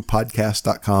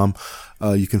sectarianreviewpodcast.com,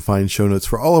 you can find show notes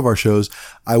for all of our shows.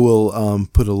 I will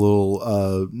put a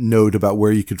little note about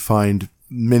where you could find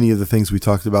many of the things we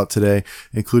talked about today,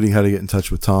 including how to get in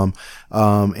touch with Tom.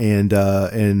 And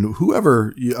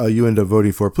whoever you end up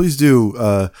voting for, please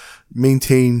do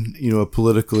maintain, a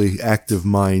politically active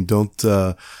mind. Don't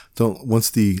once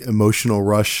the emotional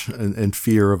rush and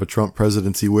fear of a Trump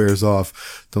presidency wears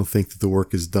off, don't think that the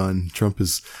work is done. Trump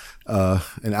is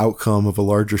an outcome of a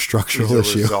larger structural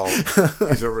issue.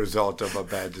 He's a result of a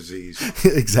bad disease.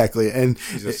 Exactly. And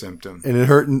he's a symptom. And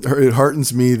it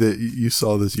heartens me that you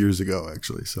saw this years ago,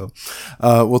 actually. So,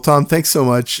 well, Tom, thanks so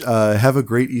much. Have a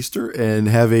great Easter and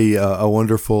have a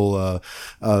wonderful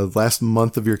last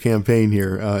month of your campaign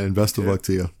here. And best of luck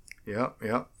to you.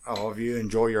 Yep. All of you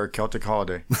enjoy your Celtic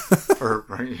holiday. or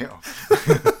All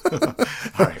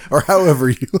right. Or however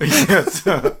you. Yes.